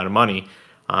same amount of money,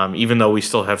 even though we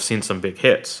still have seen some big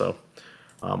hits. So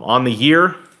on the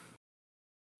year,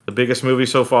 the biggest movie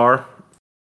so far,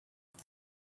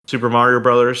 Super Mario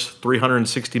Brothers,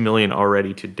 $360 million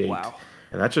already to date. Wow.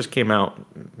 And that just came out,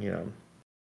 2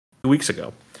 weeks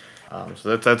ago.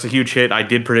 So that's a huge hit. I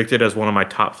did predict it as one of my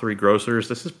top 3 grossers.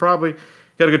 This is probably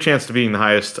got a good chance to being the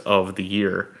highest of the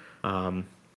year.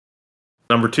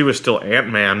 Number 2 is still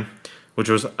Ant-Man, which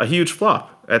was a huge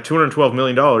flop at $212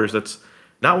 million. That's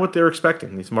not what they're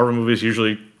expecting. These Marvel movies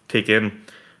usually take in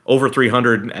over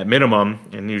 300 at minimum,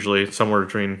 and usually somewhere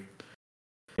between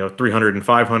 300 and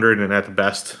 500, and at the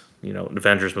best,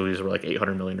 Avengers movies were like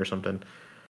 800 million or something.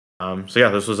 So yeah,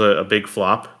 this was a big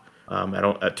flop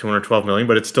at 212 million,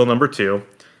 but it's still number 2.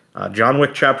 John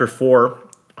Wick Chapter 4,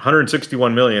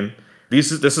 161 million.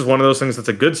 This is one of those things that's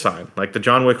a good sign. Like the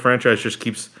John Wick franchise just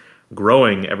keeps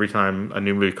growing every time a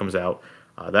new movie comes out.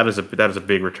 That is a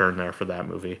big return there for that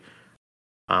movie.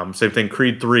 Same thing,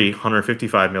 Creed 3,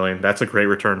 155 million. That's a great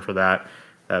return for that.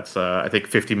 That's I think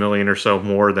 50 million or so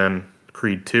more than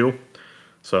Creed 2.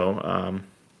 So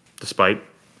despite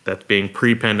that being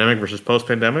pre-pandemic versus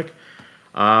post-pandemic.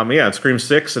 And Scream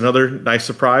 6, another nice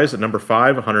surprise at number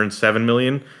 5, 107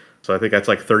 million. So I think that's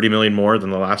like 30 million more than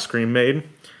the last Scream made.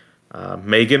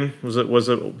 Megan was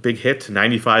a big hit,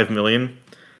 95 million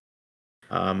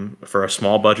for a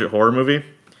small budget horror movie.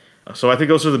 So I think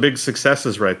those are the big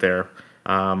successes right there.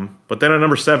 But then at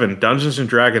number 7, Dungeons and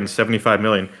Dragons, 75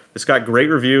 million. This got great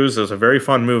reviews. It was a very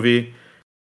fun movie.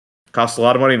 Cost a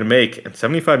lot of money to make, and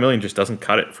 75 million just doesn't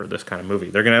cut it for this kind of movie.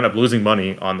 They're going to end up losing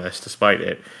money on this despite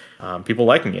it. People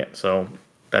liking it. So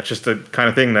that's just the kind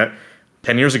of thing that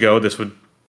 10 years ago, this would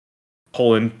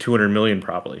pull in 200 million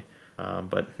probably.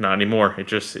 But not anymore.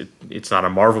 It's not a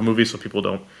Marvel movie, so people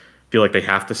don't feel like they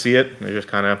have to see it. They just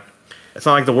it's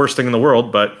not like the worst thing in the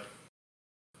world, but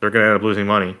they're going to end up losing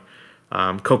money.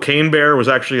 Cocaine Bear was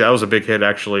a big hit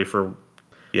actually for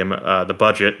the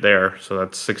budget there. So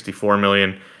that's 64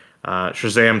 million.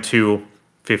 Shazam 2,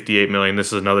 58 million. This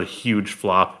is another huge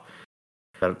flop.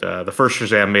 The first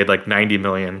Shazam made like 90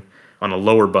 million on a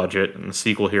lower budget, and the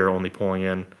sequel here only pulling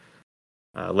in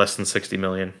less than 60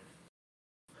 million.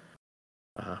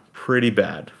 Pretty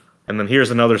bad. And then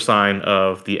here's another sign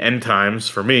of the end times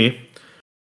for me.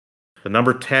 The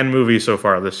number 10 movie so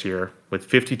far this year with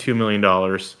 $52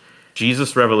 million,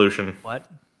 Jesus Revolution. What?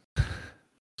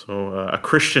 So a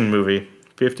Christian movie,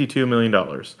 $52 million.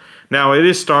 Now, it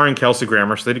is starring Kelsey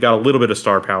Grammer, so they got a little bit of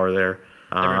star power there.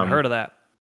 Never even heard of that.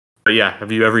 But yeah,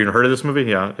 have you ever even heard of this movie?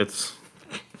 Yeah, it's...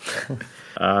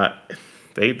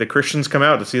 the Christians come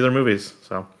out to see their movies,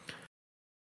 so...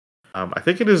 I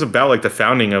think it is about like the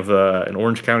founding of an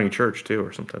Orange County church, too,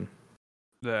 or something.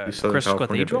 The Crystal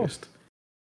Cathedral? Based.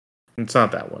 It's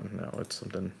not that one. No, it's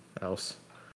something else.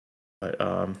 But,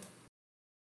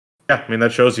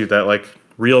 that shows you that, like,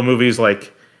 real movies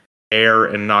like Air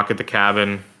and Knock at the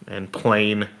Cabin and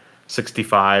Plane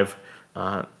 65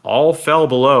 all fell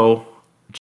below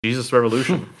Jesus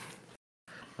Revolution,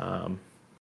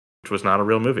 which was not a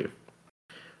real movie.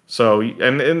 So,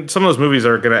 and some of those movies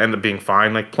are going to end up being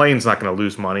fine. Like, Plane's not going to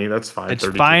lose money. That's fine. It's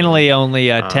finally only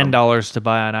 $10 to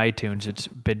buy on iTunes. It's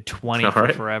been $20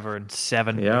 for forever and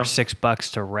 $7 or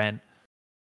 $6 to rent.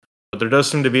 But there does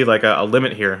seem to be like a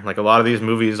limit here. Like a lot of these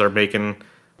movies are making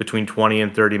between 20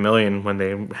 and 30 million when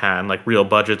they had like real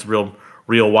budgets, real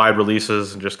wide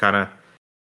releases, and just kind of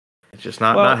it's just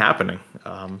not happening.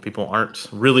 People aren't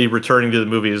really returning to the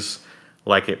movies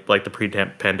like the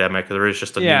pre-pandemic. There is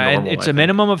just a new normal. And it's a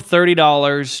minimum of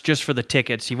 $30 just for the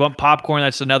tickets. You want popcorn,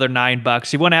 that's another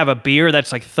 $9. You want to have a beer,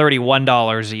 that's like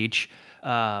 $31 each.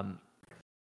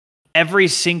 Every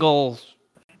single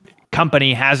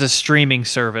company has a streaming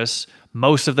service.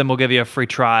 Most of them will give you a free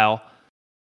trial.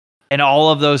 And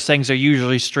all of those things are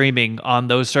usually streaming on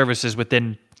those services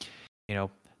within,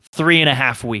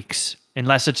 3.5 weeks,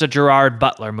 unless it's a Gerard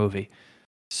Butler movie.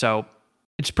 So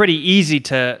it's pretty easy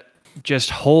to just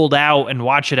hold out and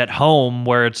watch it at home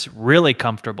where it's really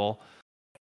comfortable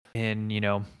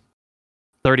in,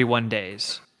 31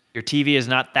 days. Your TV is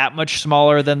not that much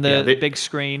smaller than the big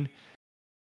screen.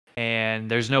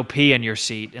 And there's no pee in your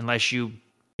seat unless you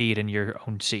peed in your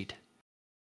own seat.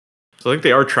 So I think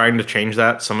they are trying to change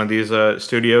that. Some of these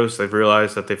studios, they've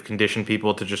realized that they've conditioned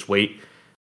people to just wait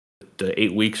the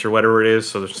 8 weeks or whatever it is.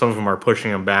 So some of them are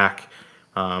pushing them back.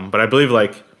 But I believe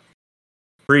like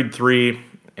Creed 3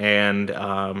 and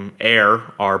Air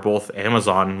are both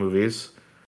Amazon movies.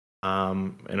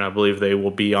 And I believe they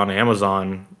will be on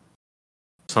Amazon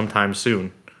sometime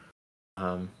soon.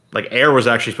 Like Air was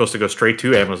actually supposed to go straight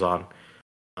to Amazon.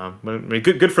 But I mean,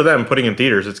 good for them putting in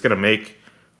theaters. It's going to make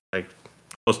like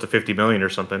close to $50 million or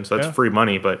something. So that's free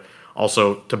money. But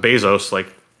also to Bezos,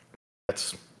 like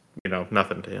that's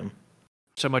nothing to him.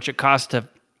 So much it costs to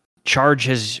charge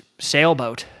his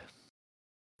sailboat.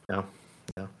 Yeah.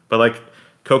 But like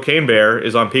Cocaine Bear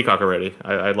is on Peacock already.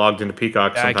 I logged into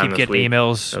Peacock sometime this week. I keep getting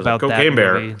emails about like, that Cocaine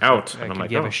Bear movie. out. I and I'm can like,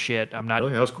 give a shit. I'm not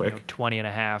really? That was quick. 20 and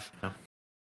a half. No.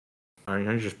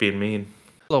 You're just being mean.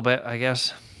 A little bit, I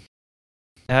guess.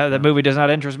 That movie does not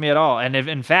interest me at all. And if,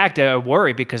 in fact, I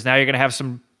worry because now you're going to have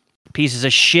some pieces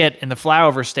of shit in the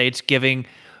flyover states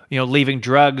leaving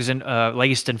drugs and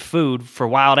laced in food for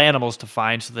wild animals to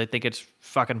find so they think it's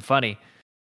fucking funny.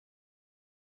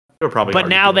 But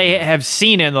now they have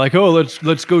seen it and they're like, oh,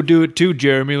 let's go do it too,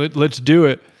 Jeremy. Let's do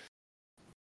it.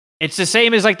 It's the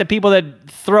same as like the people that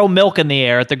throw milk in the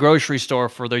air at the grocery store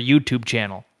for their YouTube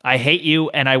channel. I hate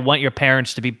you and I want your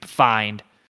parents to be fined.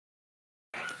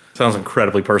 Sounds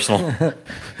incredibly personal.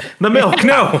 The milk,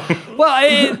 no.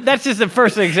 Well, that's just the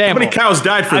first example. How many cows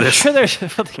died for this? Sure there's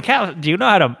cows. Do you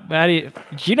know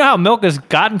how milk is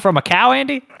gotten from a cow,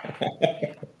 Andy?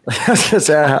 I was gonna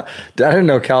say, I didn't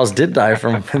know cows did die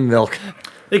from milk.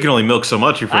 They can only milk so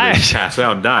much before they pass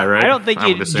out and die, right? I don't think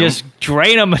you just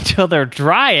drain them until they're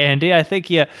dry, Andy. I think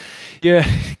you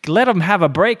let them have a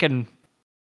break and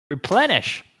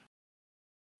replenish.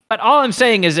 But all I'm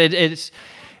saying is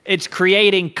it's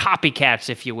creating copycats,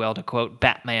 if you will, to quote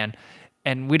Batman,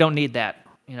 and we don't need that.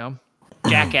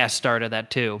 Jackass started that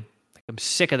too. I'm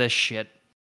sick of this shit.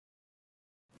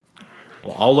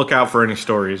 Well, I'll look out for any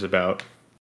stories about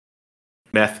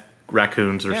meth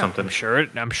raccoons or something.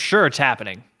 I'm sure it's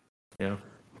happening. Yeah.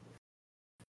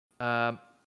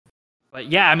 But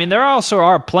yeah, I mean, there also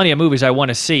are plenty of movies I want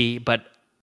to see, but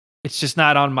it's just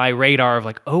not on my radar of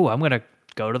like, oh, I'm going to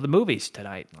go to the movies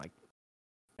tonight. Like,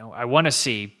 I want to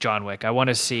see John Wick. I want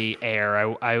to see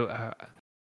Air.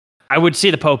 I would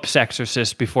see the Pope's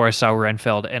Exorcist before I saw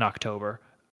Renfield in October.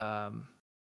 I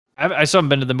still haven't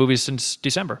been to the movies since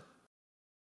December.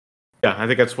 Yeah, I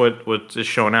think that's what is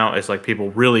showing out is like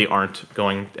people really aren't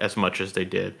going as much as they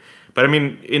did. But I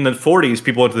mean, in the 40s,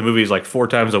 people went to the movies like 4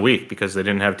 times a week because they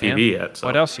didn't have TV yet. So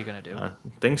what else are you going to do?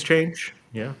 Things change.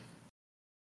 Yeah.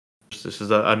 This is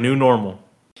a new normal.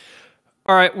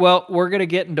 All right, well, we're going to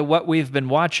get into what we've been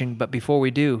watching, but before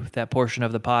we do, that portion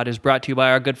of the pod is brought to you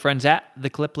by our good friends at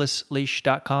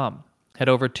thecliplessleash.com. Head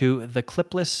over to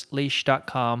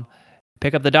thecliplessleash.com.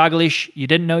 Pick up the dog leash you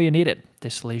didn't know you needed.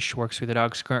 This leash works with the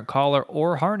dog's current collar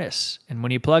or harness. And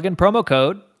when you plug in promo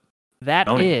code, that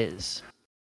is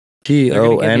TONY.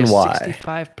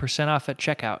 65% off at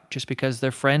checkout just because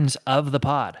they're friends of the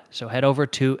pod. So head over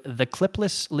to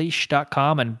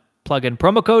thecliplessleash.com and plug in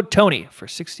promo code Tony for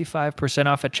 65%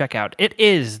 off at checkout. It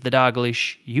is the dog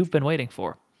leash you've been waiting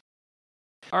for.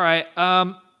 All right.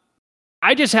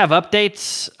 I just have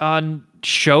updates on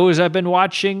shows I've been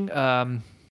watching. How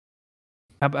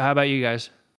about you guys?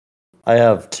 I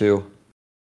have 2.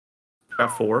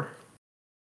 Got 4.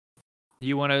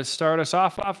 You want to start us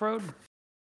off-road?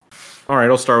 All right,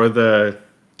 I'll start with the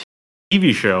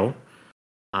TV show.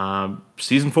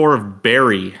 Season 4 of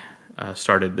Barry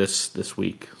started this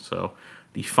week. So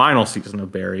the final season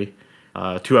of Barry.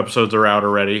 2 episodes are out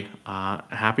already.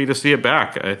 Happy to see it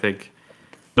back. I think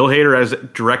Bill Hader has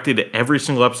directed every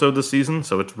single episode this season,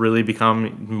 so it's really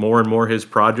become more and more his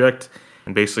project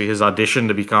and basically his audition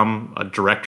to become a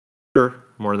director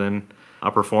more than a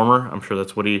performer. I'm sure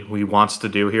that's what he wants to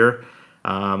do here.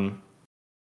 It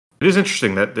is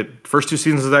interesting that the first 2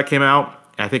 seasons of that came out,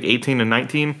 I think 18 and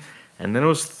 19, and then it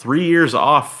was 3 years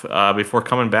off before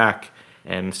coming back.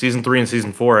 And season 3 and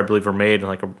season 4, I believe, were made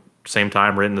like a same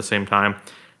time, written the same time. And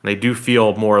they do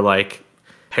feel more like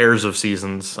pairs of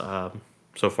seasons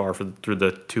so far through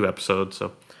the 2 episodes.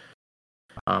 So,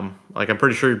 like I'm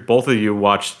pretty sure both of you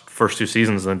watched first 2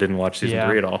 seasons and didn't watch season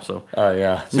 3 at all. So,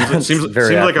 yeah, seems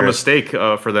like a mistake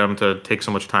for them to take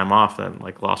so much time off and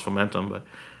like lost momentum, but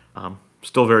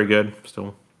still very good.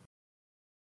 Still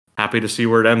happy to see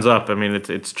where it ends up. I mean,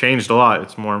 it's changed a lot.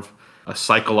 It's more of a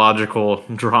psychological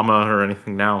drama or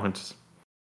anything now.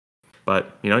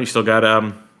 But you still got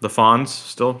the Fonz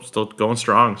still going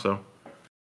strong. So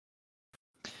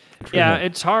yeah,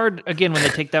 it's hard again when they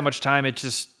take that much time.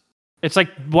 It's like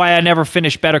why I never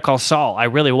finished Better Call Saul. I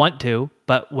really want to,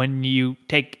 but when you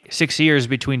take 6 years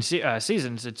between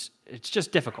seasons, it's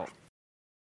just difficult.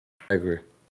 I agree.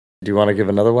 Do you want to give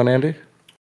another one, Andy?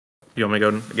 You want me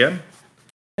to go again?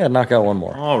 Yeah, knock out one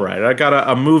more. All right. I got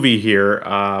a movie here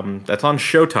that's on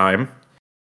Showtime.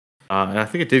 And I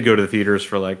think it did go to the theaters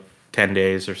for like 10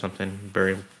 days or something.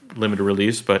 Very limited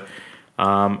release. But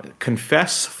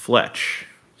Confess, Fletch.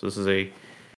 So this is a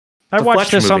I a watched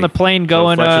Fletch this on the movie. plane So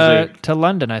going Fletch is to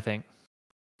London, I think.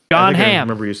 I John think I Hamm.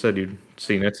 remember you said you'd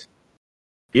seen it.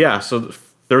 Yeah, so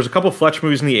there was a couple Fletch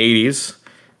movies in the 80s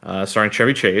starring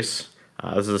Chevy Chase.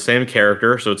 This is the same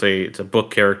character, so it's a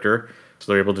book character.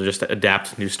 So they're able to just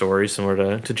adapt new stories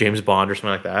similar to James Bond or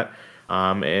something like that.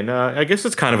 I guess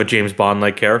it's kind of a James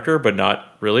Bond-like character, but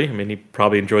not really. I mean, he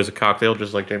probably enjoys a cocktail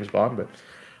just like James Bond, but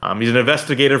he's an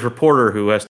investigative reporter who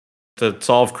has to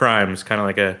solve crimes, kind of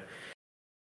like a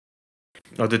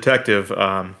detective.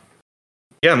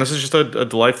 Yeah, and this is just a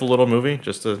delightful little movie,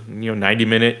 just a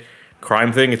 90-minute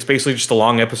crime thing. It's basically just a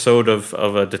long episode of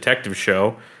a detective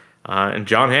show, and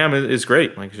John Hamm is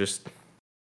great. Like he's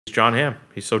John Hamm.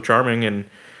 He's so charming and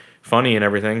funny and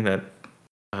everything that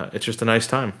it's just a nice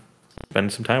time spending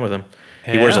some time with him.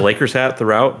 He wears a Lakers hat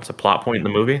throughout. It's a plot point in the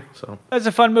movie. So That's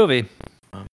a fun movie.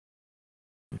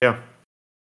 yeah,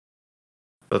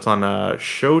 that's on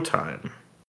Showtime.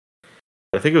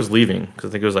 I think it was leaving because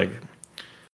I think it was like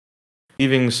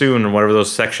leaving soon or whatever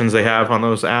those sections they have on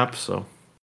those apps. So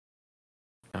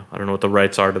yeah, I don't know what the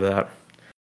rights are to that,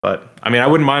 but I mean, I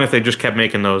wouldn't mind if they just kept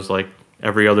making those like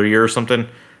every other year or something.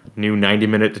 New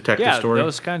 90-minute detective story. Yeah,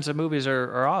 those kinds of movies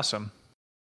are awesome.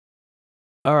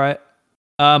 All right.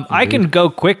 I can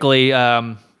go quickly.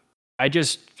 I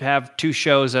just have 2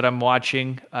 shows that I'm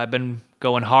watching. I've been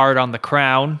going hard on The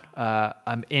Crown.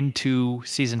 I'm into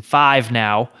season 5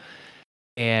 now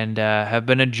and have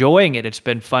been enjoying it. It's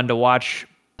been fun to watch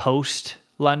post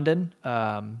London,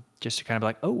 just to kind of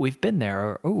like, oh, we've been there,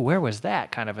 or oh, where was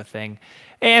that kind of a thing.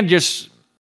 And just,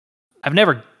 I've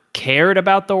never cared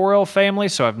about the royal family,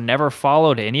 so I've never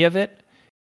followed any of it.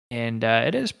 And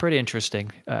it is pretty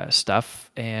interesting stuff.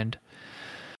 And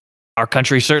our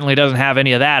country certainly doesn't have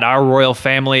any of that. Our royal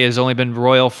family has only been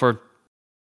royal for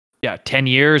 10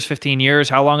 years, 15 years.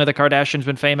 How long have the Kardashians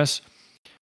been famous?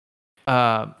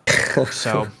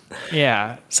 So,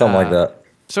 yeah. Something like that.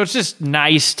 So it's just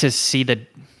nice to see that,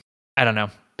 I don't know,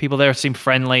 people there seem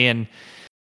friendly, and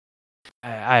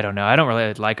I don't know. I don't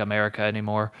really like America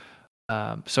anymore.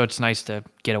 So it's nice to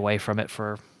get away from it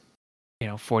for,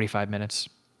 45 minutes.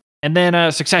 And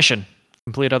then Succession,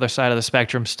 complete other side of the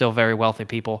spectrum, still very wealthy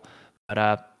people.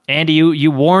 But Andy,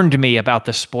 you warned me about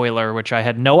the spoiler, which I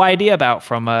had no idea about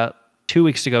from a 2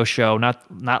 weeks ago show,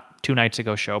 not 2 nights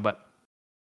ago show, but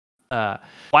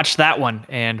watched that one,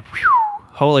 and whew,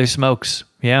 holy smokes,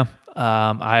 yeah.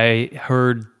 I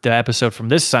heard the episode from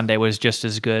this Sunday was just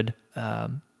as good.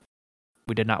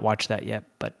 We did not watch that yet,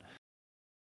 but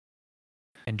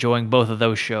enjoying both of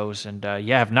those shows. And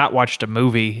I've not watched a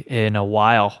movie in a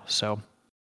while, so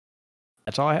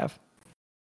that's all I have.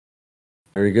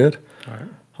 Very good. All right.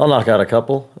 I'll knock out a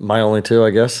couple. My only 2, I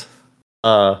guess.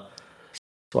 So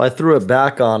I threw it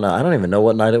back on, I don't even know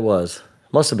what night it was.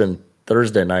 Must have been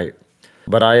Thursday night.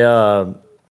 But I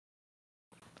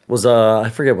was, I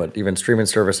forget what even streaming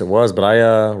service it was, but I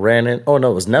it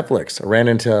was Netflix. I ran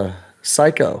into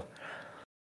Psycho,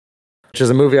 which is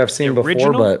a movie I've seen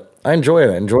before, but I enjoy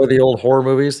it. I enjoy the old horror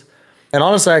movies. And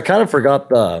honestly, I kind of forgot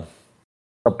the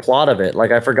plot of it.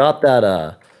 Like, I forgot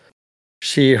that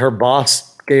her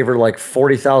boss gave her like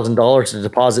 $40,000 to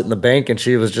deposit in the bank, and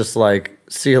she was just like,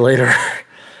 see you later.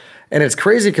 And it's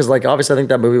crazy because, like, obviously I think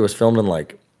that movie was filmed in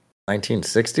like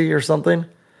 1960 or something.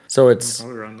 So it's,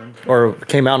 or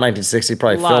came out in 1960,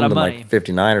 probably filmed in like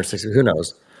 59 or 60, who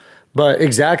knows. But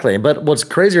exactly. But what's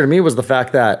crazier to me was the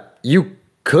fact that you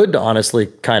could honestly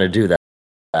kind of do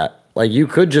that. Like, you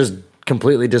could just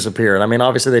completely disappear. And I mean,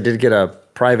 obviously they did get a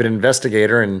private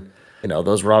investigator, and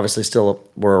those were obviously still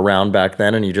were around back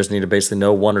then, and you just need to basically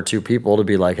know 1 or 2 people to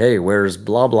be like, hey, where's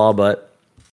blah blah. But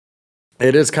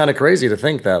it is kind of crazy to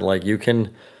think that, like, you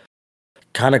can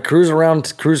kind of cruise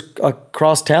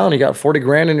across town. You got 40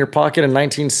 grand in your pocket in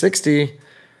 1960.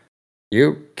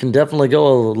 You can definitely go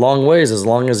a long ways, as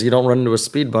long as you don't run into a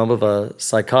speed bump of a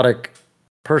psychotic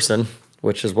person,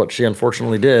 which is what she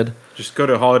unfortunately did. Just go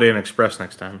to Holiday Inn Express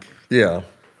next time. Yeah,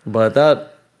 but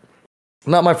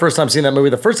not my first time seeing that movie.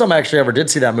 The first time I actually ever did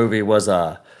see that movie was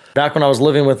back when I was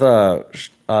living with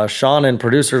Sean and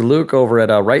producer Luke over at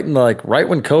right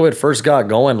when COVID first got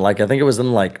going. Like, I think it was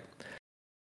in like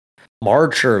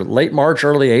March or late March,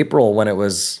 early April, when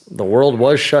the world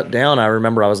was shut down. I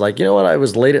remember I was like, you know what? I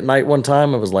was late at night one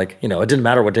time. It was like, it didn't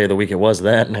matter what day of the week it was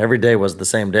then. Every day was the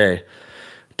same day.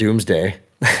 Doomsday.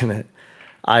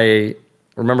 I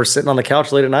remember sitting on the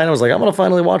couch late at night and I was like, I'm going to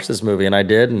finally watch this movie. And I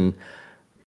did. And,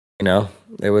 I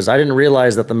didn't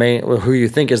realize that who you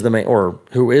think is the main, or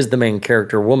who is the main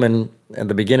character woman at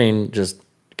the beginning, just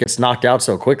gets knocked out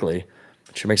so quickly.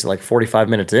 She makes it like 45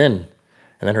 minutes in.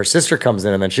 And then her sister comes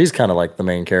in, and then she's kind of like the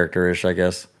main character-ish, I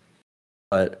guess.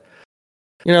 But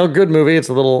good movie. It's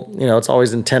a little, it's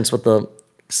always intense with the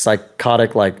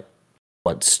psychotic, like,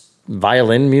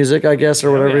 violin music, I guess,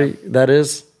 or whatever that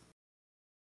is.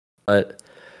 But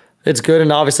it's good.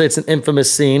 And obviously it's an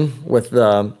infamous scene with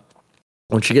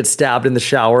when she gets stabbed in the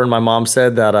shower. And my mom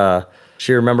said that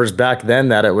she remembers back then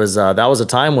that it was that was a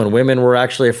time when women were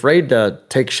actually afraid to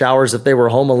take showers if they were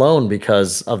home alone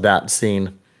because of that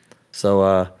scene.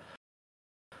 So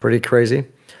pretty crazy.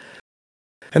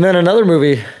 And then another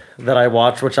movie that I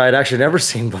watched, which I had actually never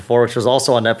seen before, which was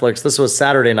also on Netflix. This was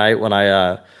Saturday night when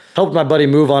I helped my buddy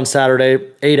move on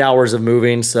Saturday, 8 hours of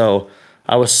moving. So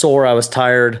I was sore, I was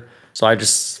tired. So I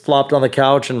just flopped on the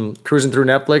couch and cruising through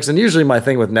Netflix. And usually my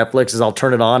thing with Netflix is I'll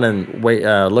turn it on and wait,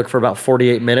 look for about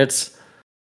 48 minutes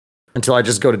until I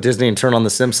just go to Disney and turn on The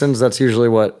Simpsons. That's usually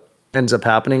what ends up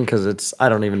happening because I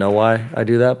don't even know why I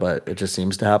do that, but it just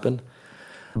seems to happen.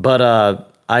 But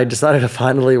I decided to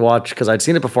finally watch, because I'd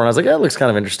seen it before and I was like, yeah, it looks kind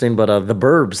of interesting. But The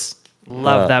Burbs.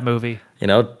 Love that movie.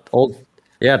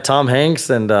 Tom Hanks.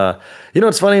 And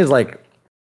what's funny is, like,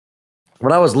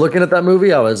 when I was looking at that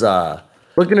movie, I was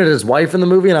looking at his wife in the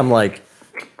movie and I'm like,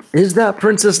 is that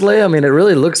Princess Leia? I mean, it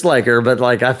really looks like her, but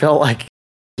like, I felt like,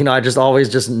 I just always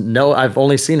just know I've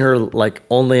only seen her like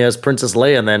only as Princess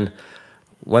Leia. And then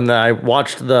when I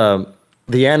watched the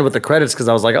end with the credits, because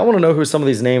I was like, I want to know who some of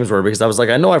these names were, because I was like,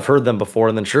 I know I've heard them before.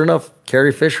 And then sure enough,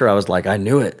 Carrie Fisher, I was like, I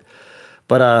knew it.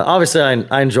 But obviously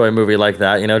I enjoy a movie like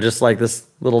that, just like this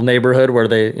little neighborhood where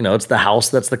they, it's the house,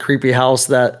 that's the creepy house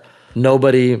that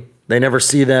they never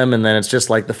see them. And then it's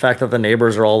just like the fact that the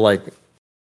neighbors are all like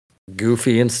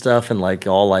goofy and stuff and like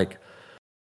all like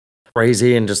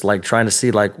crazy and just like trying to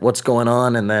see like what's going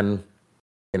on. And then,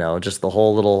 just the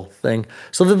whole little thing.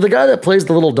 So the guy that plays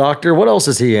the little doctor, what else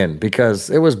is he in? Because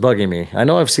it was bugging me. I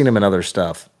know I've seen him in other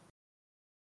stuff.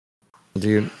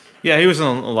 Dude. Yeah, he was in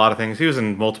a lot of things. He was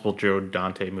in multiple Joe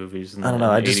Dante movies in the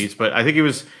 80s. But I think he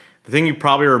was... The thing you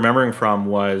probably remembering from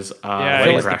was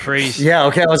Wedding the priest. Yeah,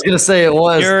 okay, I was going to say it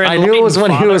was. I knew it was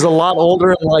when he was a lot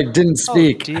older and like didn't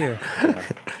speak. Oh, dear.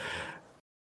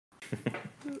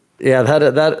 Yeah,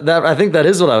 that I think that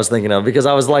is what I was thinking of, because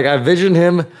I was like, I visioned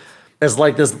him as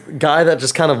like this guy that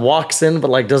just kind of walks in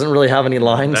but like doesn't really have any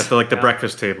lines. That's like the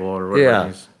breakfast table or whatever. Yeah.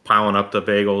 He's piling up the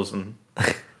bagels and...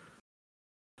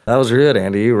 That was good,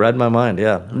 Andy. You read my mind,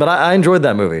 yeah. But I enjoyed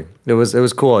that movie. It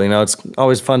was cool. It's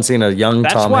always fun seeing a young Tom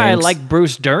Hanks. That's why I like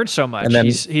Bruce Dern so much. And then,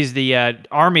 he's the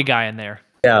army guy in there.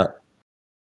 Yeah.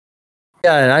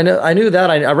 Yeah, and I knew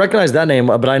that. I recognized that name,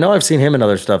 but I know I've seen him in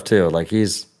other stuff too. Like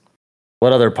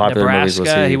what other popular movies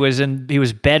was he? He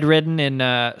was bedridden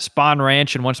in Spawn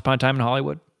Ranch and Once Upon a Time in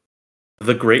Hollywood.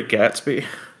 The Great Gatsby.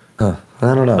 I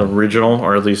don't know. The original,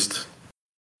 or at least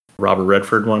Robert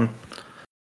Redford one.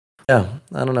 Yeah,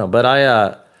 I don't know, but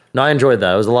I enjoyed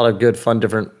that. It was a lot of good, fun,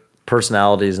 different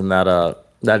personalities in that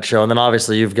show. And then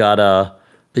obviously you've got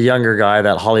the younger guy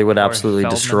that Hollywood absolutely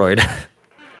destroyed.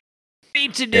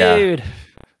 Pizza dude.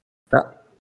 Yeah.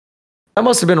 That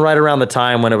must have been right around the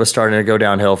time when it was starting to go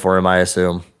downhill for him, I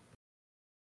assume.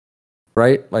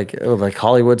 Right? Like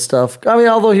Hollywood stuff. I mean,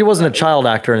 although he wasn't a child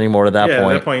actor anymore at that point. Yeah,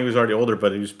 at that point he was already older,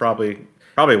 but he was probably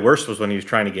worse was when he was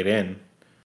trying to get in.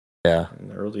 Yeah. In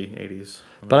the early 80s.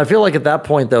 But I feel like at that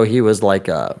point, though, he was like,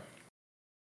 he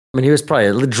was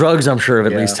probably, drugs, I'm sure,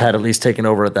 had at least taken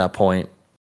over at that point.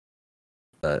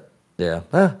 But, yeah.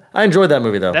 I enjoyed that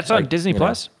movie, though. That's on Disney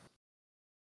Plus?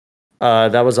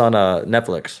 That was on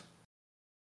Netflix.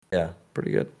 Yeah,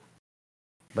 pretty good.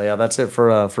 But, yeah, that's it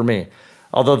for me.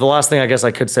 Although the last thing I guess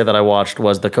I could say that I watched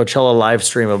was the Coachella live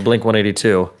stream of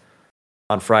Blink-182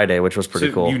 on Friday, which was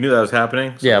pretty cool. You knew that was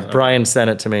happening? Yeah, Brian sent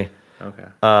it to me. Okay.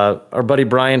 Our buddy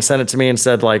Brian sent it to me and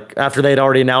said, like, after they'd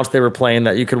already announced they were playing,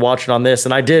 that you could watch it on this,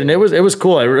 and I did, and it was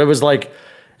cool. It was like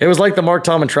the Mark,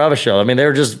 Tom, and Travis show. I mean, they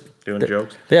were just doing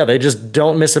jokes. Yeah, they just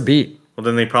don't miss a beat. Well,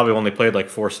 then they probably only played like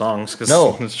 4 songs because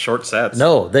it's short sets.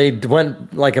 No, they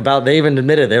went like they even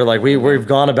admitted they were like we've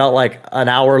gone about like an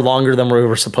hour longer than we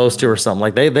were supposed to or something.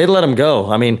 Like they let them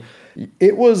go. I mean,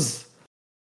 it was.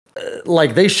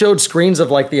 Like they showed screens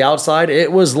of like the outside.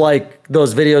 It was like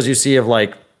those videos you see of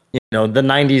like, the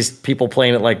 90s people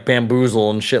playing it like Bamboozle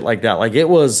and shit like that. Like it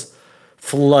was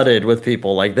flooded with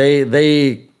people. Like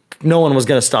no one was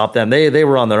going to stop them. They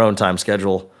were on their own time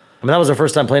schedule. I mean, that was their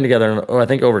first time playing together in, I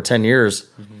think, over 10 years.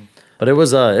 Mm-hmm. But it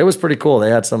was pretty cool. They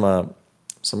had some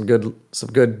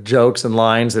good jokes and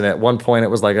lines. And at one point it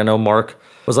was like, I know Mark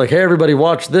was like, hey, everybody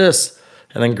watch this.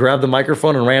 And then grabbed the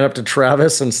microphone and ran up to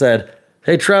Travis and said,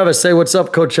 hey, Travis, say what's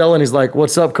up, Coachella. And he's like,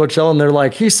 what's up, Coachella? And they're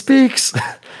like, he speaks.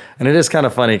 And it is kind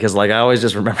of funny because like I always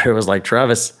just remember it was like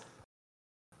Travis.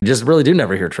 You just really do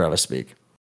never hear Travis speak.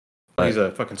 He's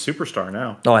a fucking superstar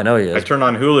now. Oh, I know he is. I turn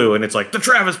on Hulu and it's like the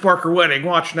Travis Barker wedding.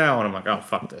 Watch now, and I'm like, oh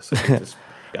fuck this! I hate this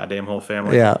goddamn whole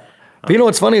family. Yeah. But you know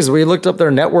what's funny is we looked up their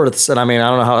net worths, and I mean, I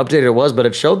don't know how updated it was, but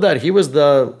it showed that he was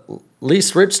the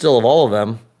least rich still of all of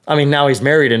them. I mean, now he's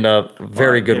married into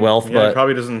very good wealth, yeah, but he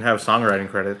probably doesn't have songwriting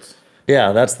credits.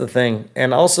 yeah, that's the thing.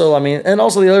 And also, I mean, the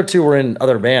other two were in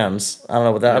other bands. I don't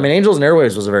know what that. I mean, Angels and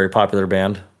Airwaves was a very popular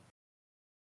band.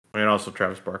 I mean, also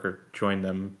Travis Barker joined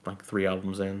them like 3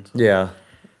 albums in. So. Yeah.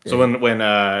 So when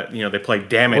they play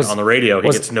 "Damn It" on the radio, he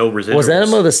gets no residuals. Was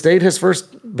Enema of the State his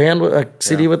first band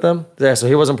CD with them? Yeah, so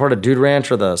he wasn't part of Dude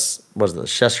Ranch or the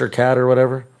Cheshire Cat or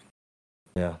whatever.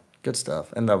 Yeah, good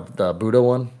stuff. And the Buddha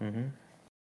one. Mm-hmm.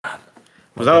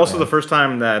 Was that also the first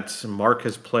time that Mark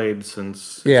has played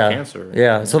since his cancer?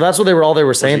 Yeah, so that's what they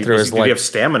were saying did he have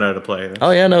stamina to play? Oh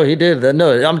yeah, no, he did.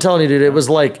 No, I'm telling you, dude, it was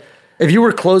like. If you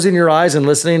were closing your eyes and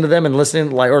listening to them and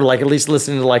listening at least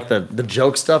listening to like the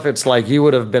joke stuff, it's like you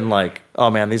would have been like,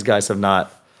 oh man, these guys have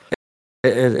not.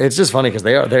 It's just funny because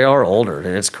they are older.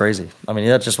 It's crazy. I mean,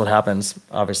 that's just what happens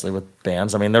obviously with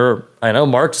bands. I mean, I know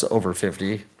Mark's over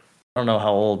 50. I don't know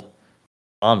how old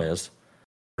Tom is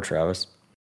or Travis.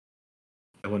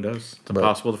 No one does. It's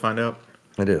impossible to find out.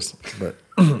 It is. But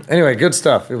anyway, good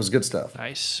stuff. It was good stuff.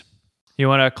 Nice. You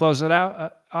want to close it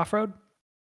out, Off-Road?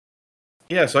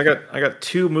 Yeah, so I got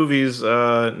 2 movies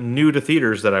new to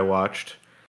theaters that I watched,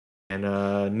 and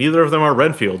neither of them are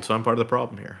Renfield, so I'm part of the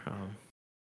problem here.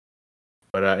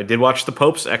 But I did watch The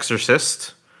Pope's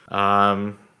Exorcist.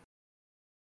 Had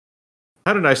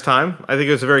a nice time. I think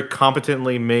it was a very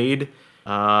competently made.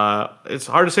 It's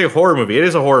hard to say a horror movie. It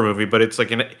is a horror movie, but it's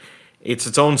like it's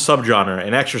its own subgenre,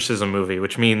 an exorcism movie,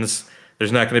 which means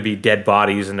there's not going to be dead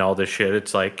bodies and all this shit.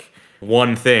 It's like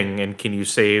one thing, and can you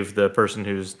save the person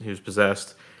who's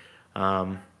possessed?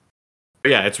 But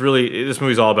yeah, it's really, this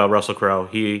movie's all about Russell Crowe.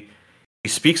 He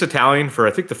speaks Italian for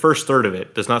I think the first third of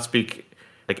it. Does not speak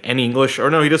like any English,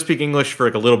 or no, he does speak English for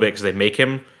like a little bit because they make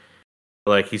him.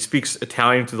 Like he speaks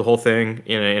Italian through the whole thing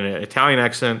in an Italian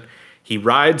accent. He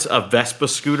rides a Vespa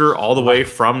scooter all the way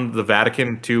from the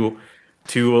Vatican to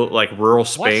like rural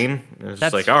Spain. It's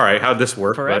just like, all right, how'd this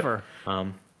work? Forever. But,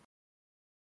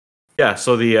 yeah,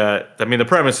 so the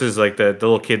premise is like the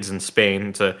little kids in Spain.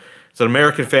 It's an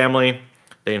American family.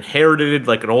 They inherited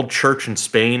like an old church in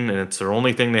Spain, and it's their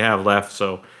only thing they have left.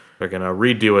 So they're gonna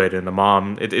redo it. And the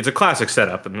mom, it's a classic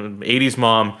setup. And the '80s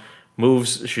mom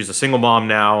moves. She's a single mom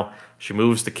now. She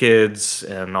moves the kids,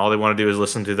 and all they want to do is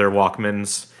listen to their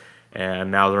Walkmans.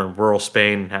 And now they're in rural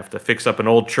Spain, have to fix up an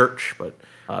old church. But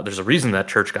there's a reason that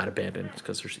church got abandoned. It's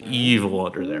because there's evil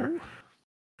under there.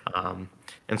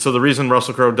 And so the reason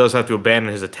Russell Crowe does have to abandon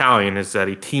his Italian is that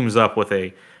he teams up with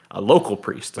a local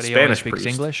priest, a Spanish priest.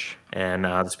 English? And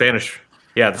the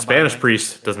Spanish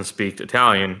priest doesn't speak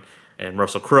Italian, and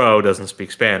Russell Crowe doesn't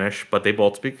speak Spanish, but they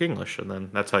both speak English, and then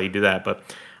that's how you do that. But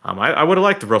I would have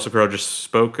liked if Russell Crowe just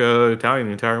spoke Italian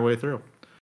the entire way through.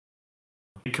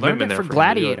 Commitment there for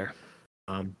Gladiator.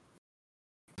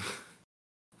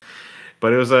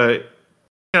 But it was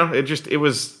it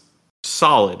was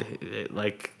solid.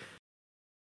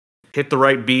 Hit the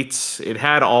right beats. It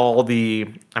had all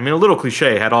the, a little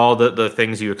cliche, had all the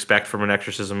things you expect from an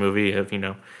exorcism movie of,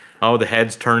 the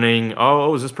head's turning.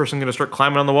 Oh, is this person going to start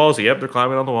climbing on the walls? Yep, they're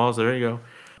climbing on the walls. There you go.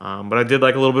 But I did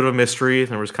like a little bit of a mystery.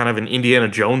 There was kind of an Indiana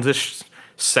Jones-ish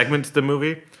segment to the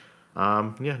movie.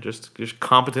 Just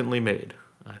competently made.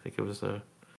 I think it was a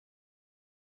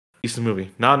decent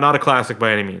movie. Not a classic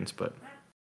by any means, but.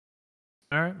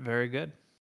 All right, very good.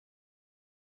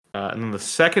 And then the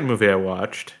second movie I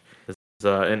watched is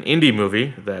an indie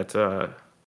movie that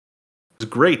was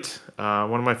great.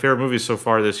 One of my favorite movies so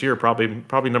far this year,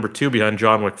 probably number 2 behind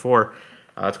John Wick 4.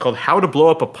 It's called How to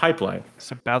Blow Up a Pipeline.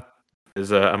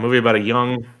 It's a movie about a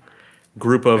young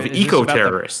group of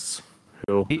eco-terrorists.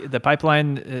 The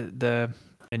pipeline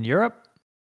in Europe?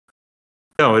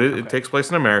 No, it takes place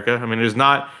in America. It is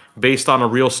not based on a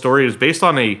real story. It is based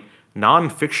on a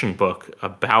non-fiction book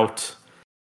about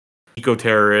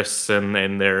eco-terrorists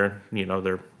and their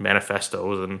their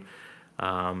manifestos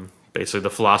and basically the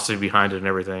philosophy behind it and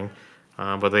everything.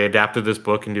 But they adapted this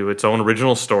book into its own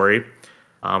original story.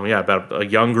 About a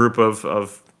young group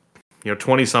of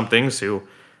 20-somethings who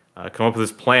come up with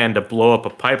this plan to blow up a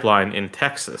pipeline in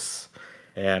Texas.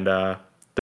 And the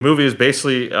movie is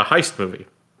basically a heist movie.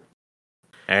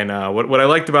 And what I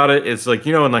liked about it is, in like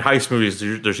heist movies,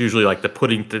 there's usually like the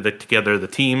putting together the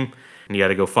team, and you got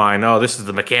to go find, this is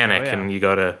the mechanic, and you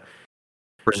go to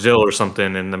Brazil or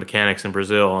something, and the mechanic's in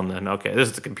Brazil, and then, okay, this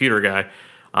is the computer guy.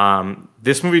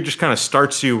 This movie just kind of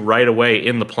starts you right away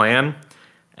in the plan,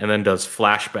 and then does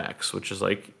flashbacks, which is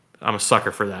like I'm a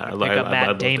sucker for that. Pick up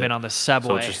Matt Damon on the subway.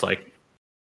 So it's just like,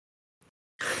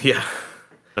 yeah.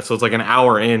 So it's like an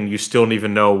hour in, you still don't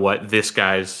even know what this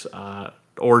guy's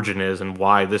origin is and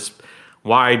why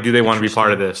do they want to be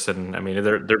part of this? And I mean,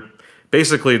 they're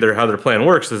basically how their plan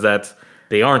works is that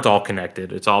they aren't all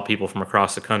connected. It's all people from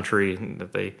across the country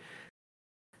that they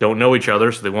don't know each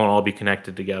other, so they won't all be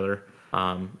connected together.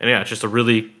 And yeah, it's just a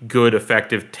really good,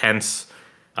 effective, tense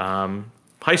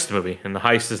heist movie. And the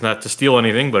heist is not to steal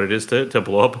anything, but it is to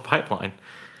blow up a pipeline.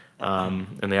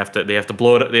 And they have to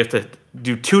blow it up. They have to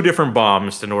do 2 different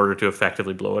bombs in order to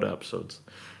effectively blow it up. So it's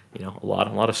a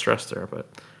lot of stress there. But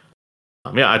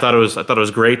yeah, I thought it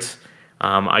was great.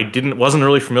 I wasn't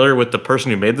really familiar with the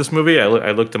person who made this movie.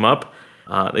 I looked him up.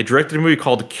 They directed a movie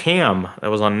called Cam that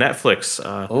was on Netflix.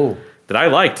 That I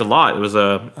liked a lot. It was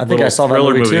I think I saw that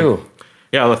movie too.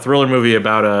 Yeah, a thriller movie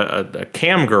about a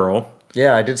cam girl.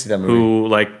 Yeah, I did see that movie.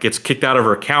 Who gets kicked out of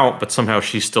her account, but somehow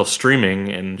she's still streaming,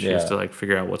 and she has to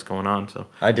figure out what's going on. So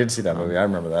I did see that movie. I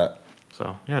remember that.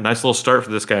 So yeah, nice little start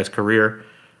for this guy's career.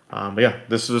 But yeah,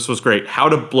 this was great. How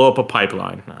to blow up a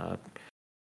pipeline.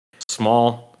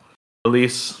 Small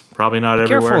release, probably not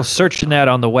everywhere. Careful searching that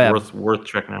on the web. Worth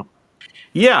checking out.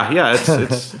 Yeah,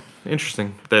 it's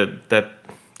interesting that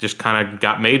just kind of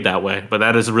got made that way, but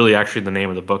that is really actually the name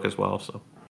of the book as well. So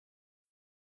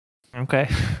okay,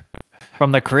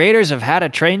 from the creators of How to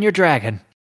Train Your Dragon.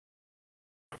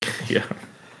 Yeah.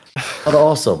 How to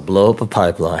also blow up a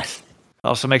pipeline.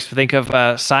 Also makes me think of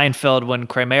Seinfeld when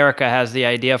Kramerica has the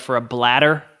idea for a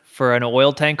bladder for an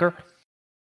oil tanker,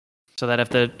 so that if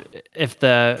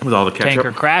the with all the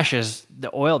tanker crashes, the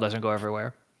oil doesn't go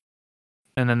everywhere.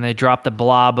 And then they drop the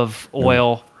blob of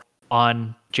oil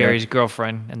on Jerry's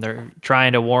girlfriend, and they're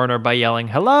trying to warn her by yelling,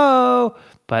 "Hello!"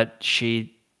 But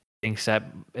she thinks that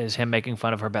is him making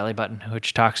fun of her belly button,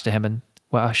 which talks to him, and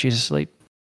wow, she's asleep.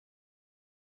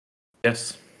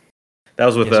 Yes. That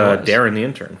was with Darren the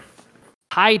intern.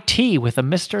 High tea with a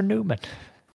Mr. Newman.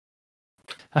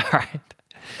 All right.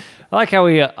 I like how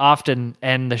we often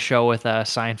end the show with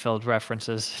Seinfeld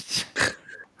references.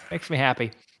 Makes me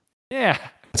happy. Yeah.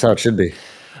 That's how it should be.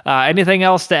 Anything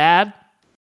else to add?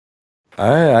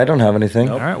 I don't have anything.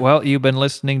 Nope. All right. Well, you've been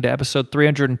listening to episode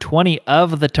 320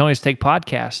 of the Tony's Take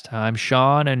podcast. I'm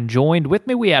Sean, and joined with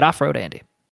me, we had Off-Road Andy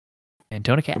and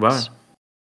Tony Katz. Goodbye.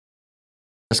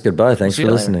 Yes, goodbye. Thanks for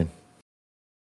listening.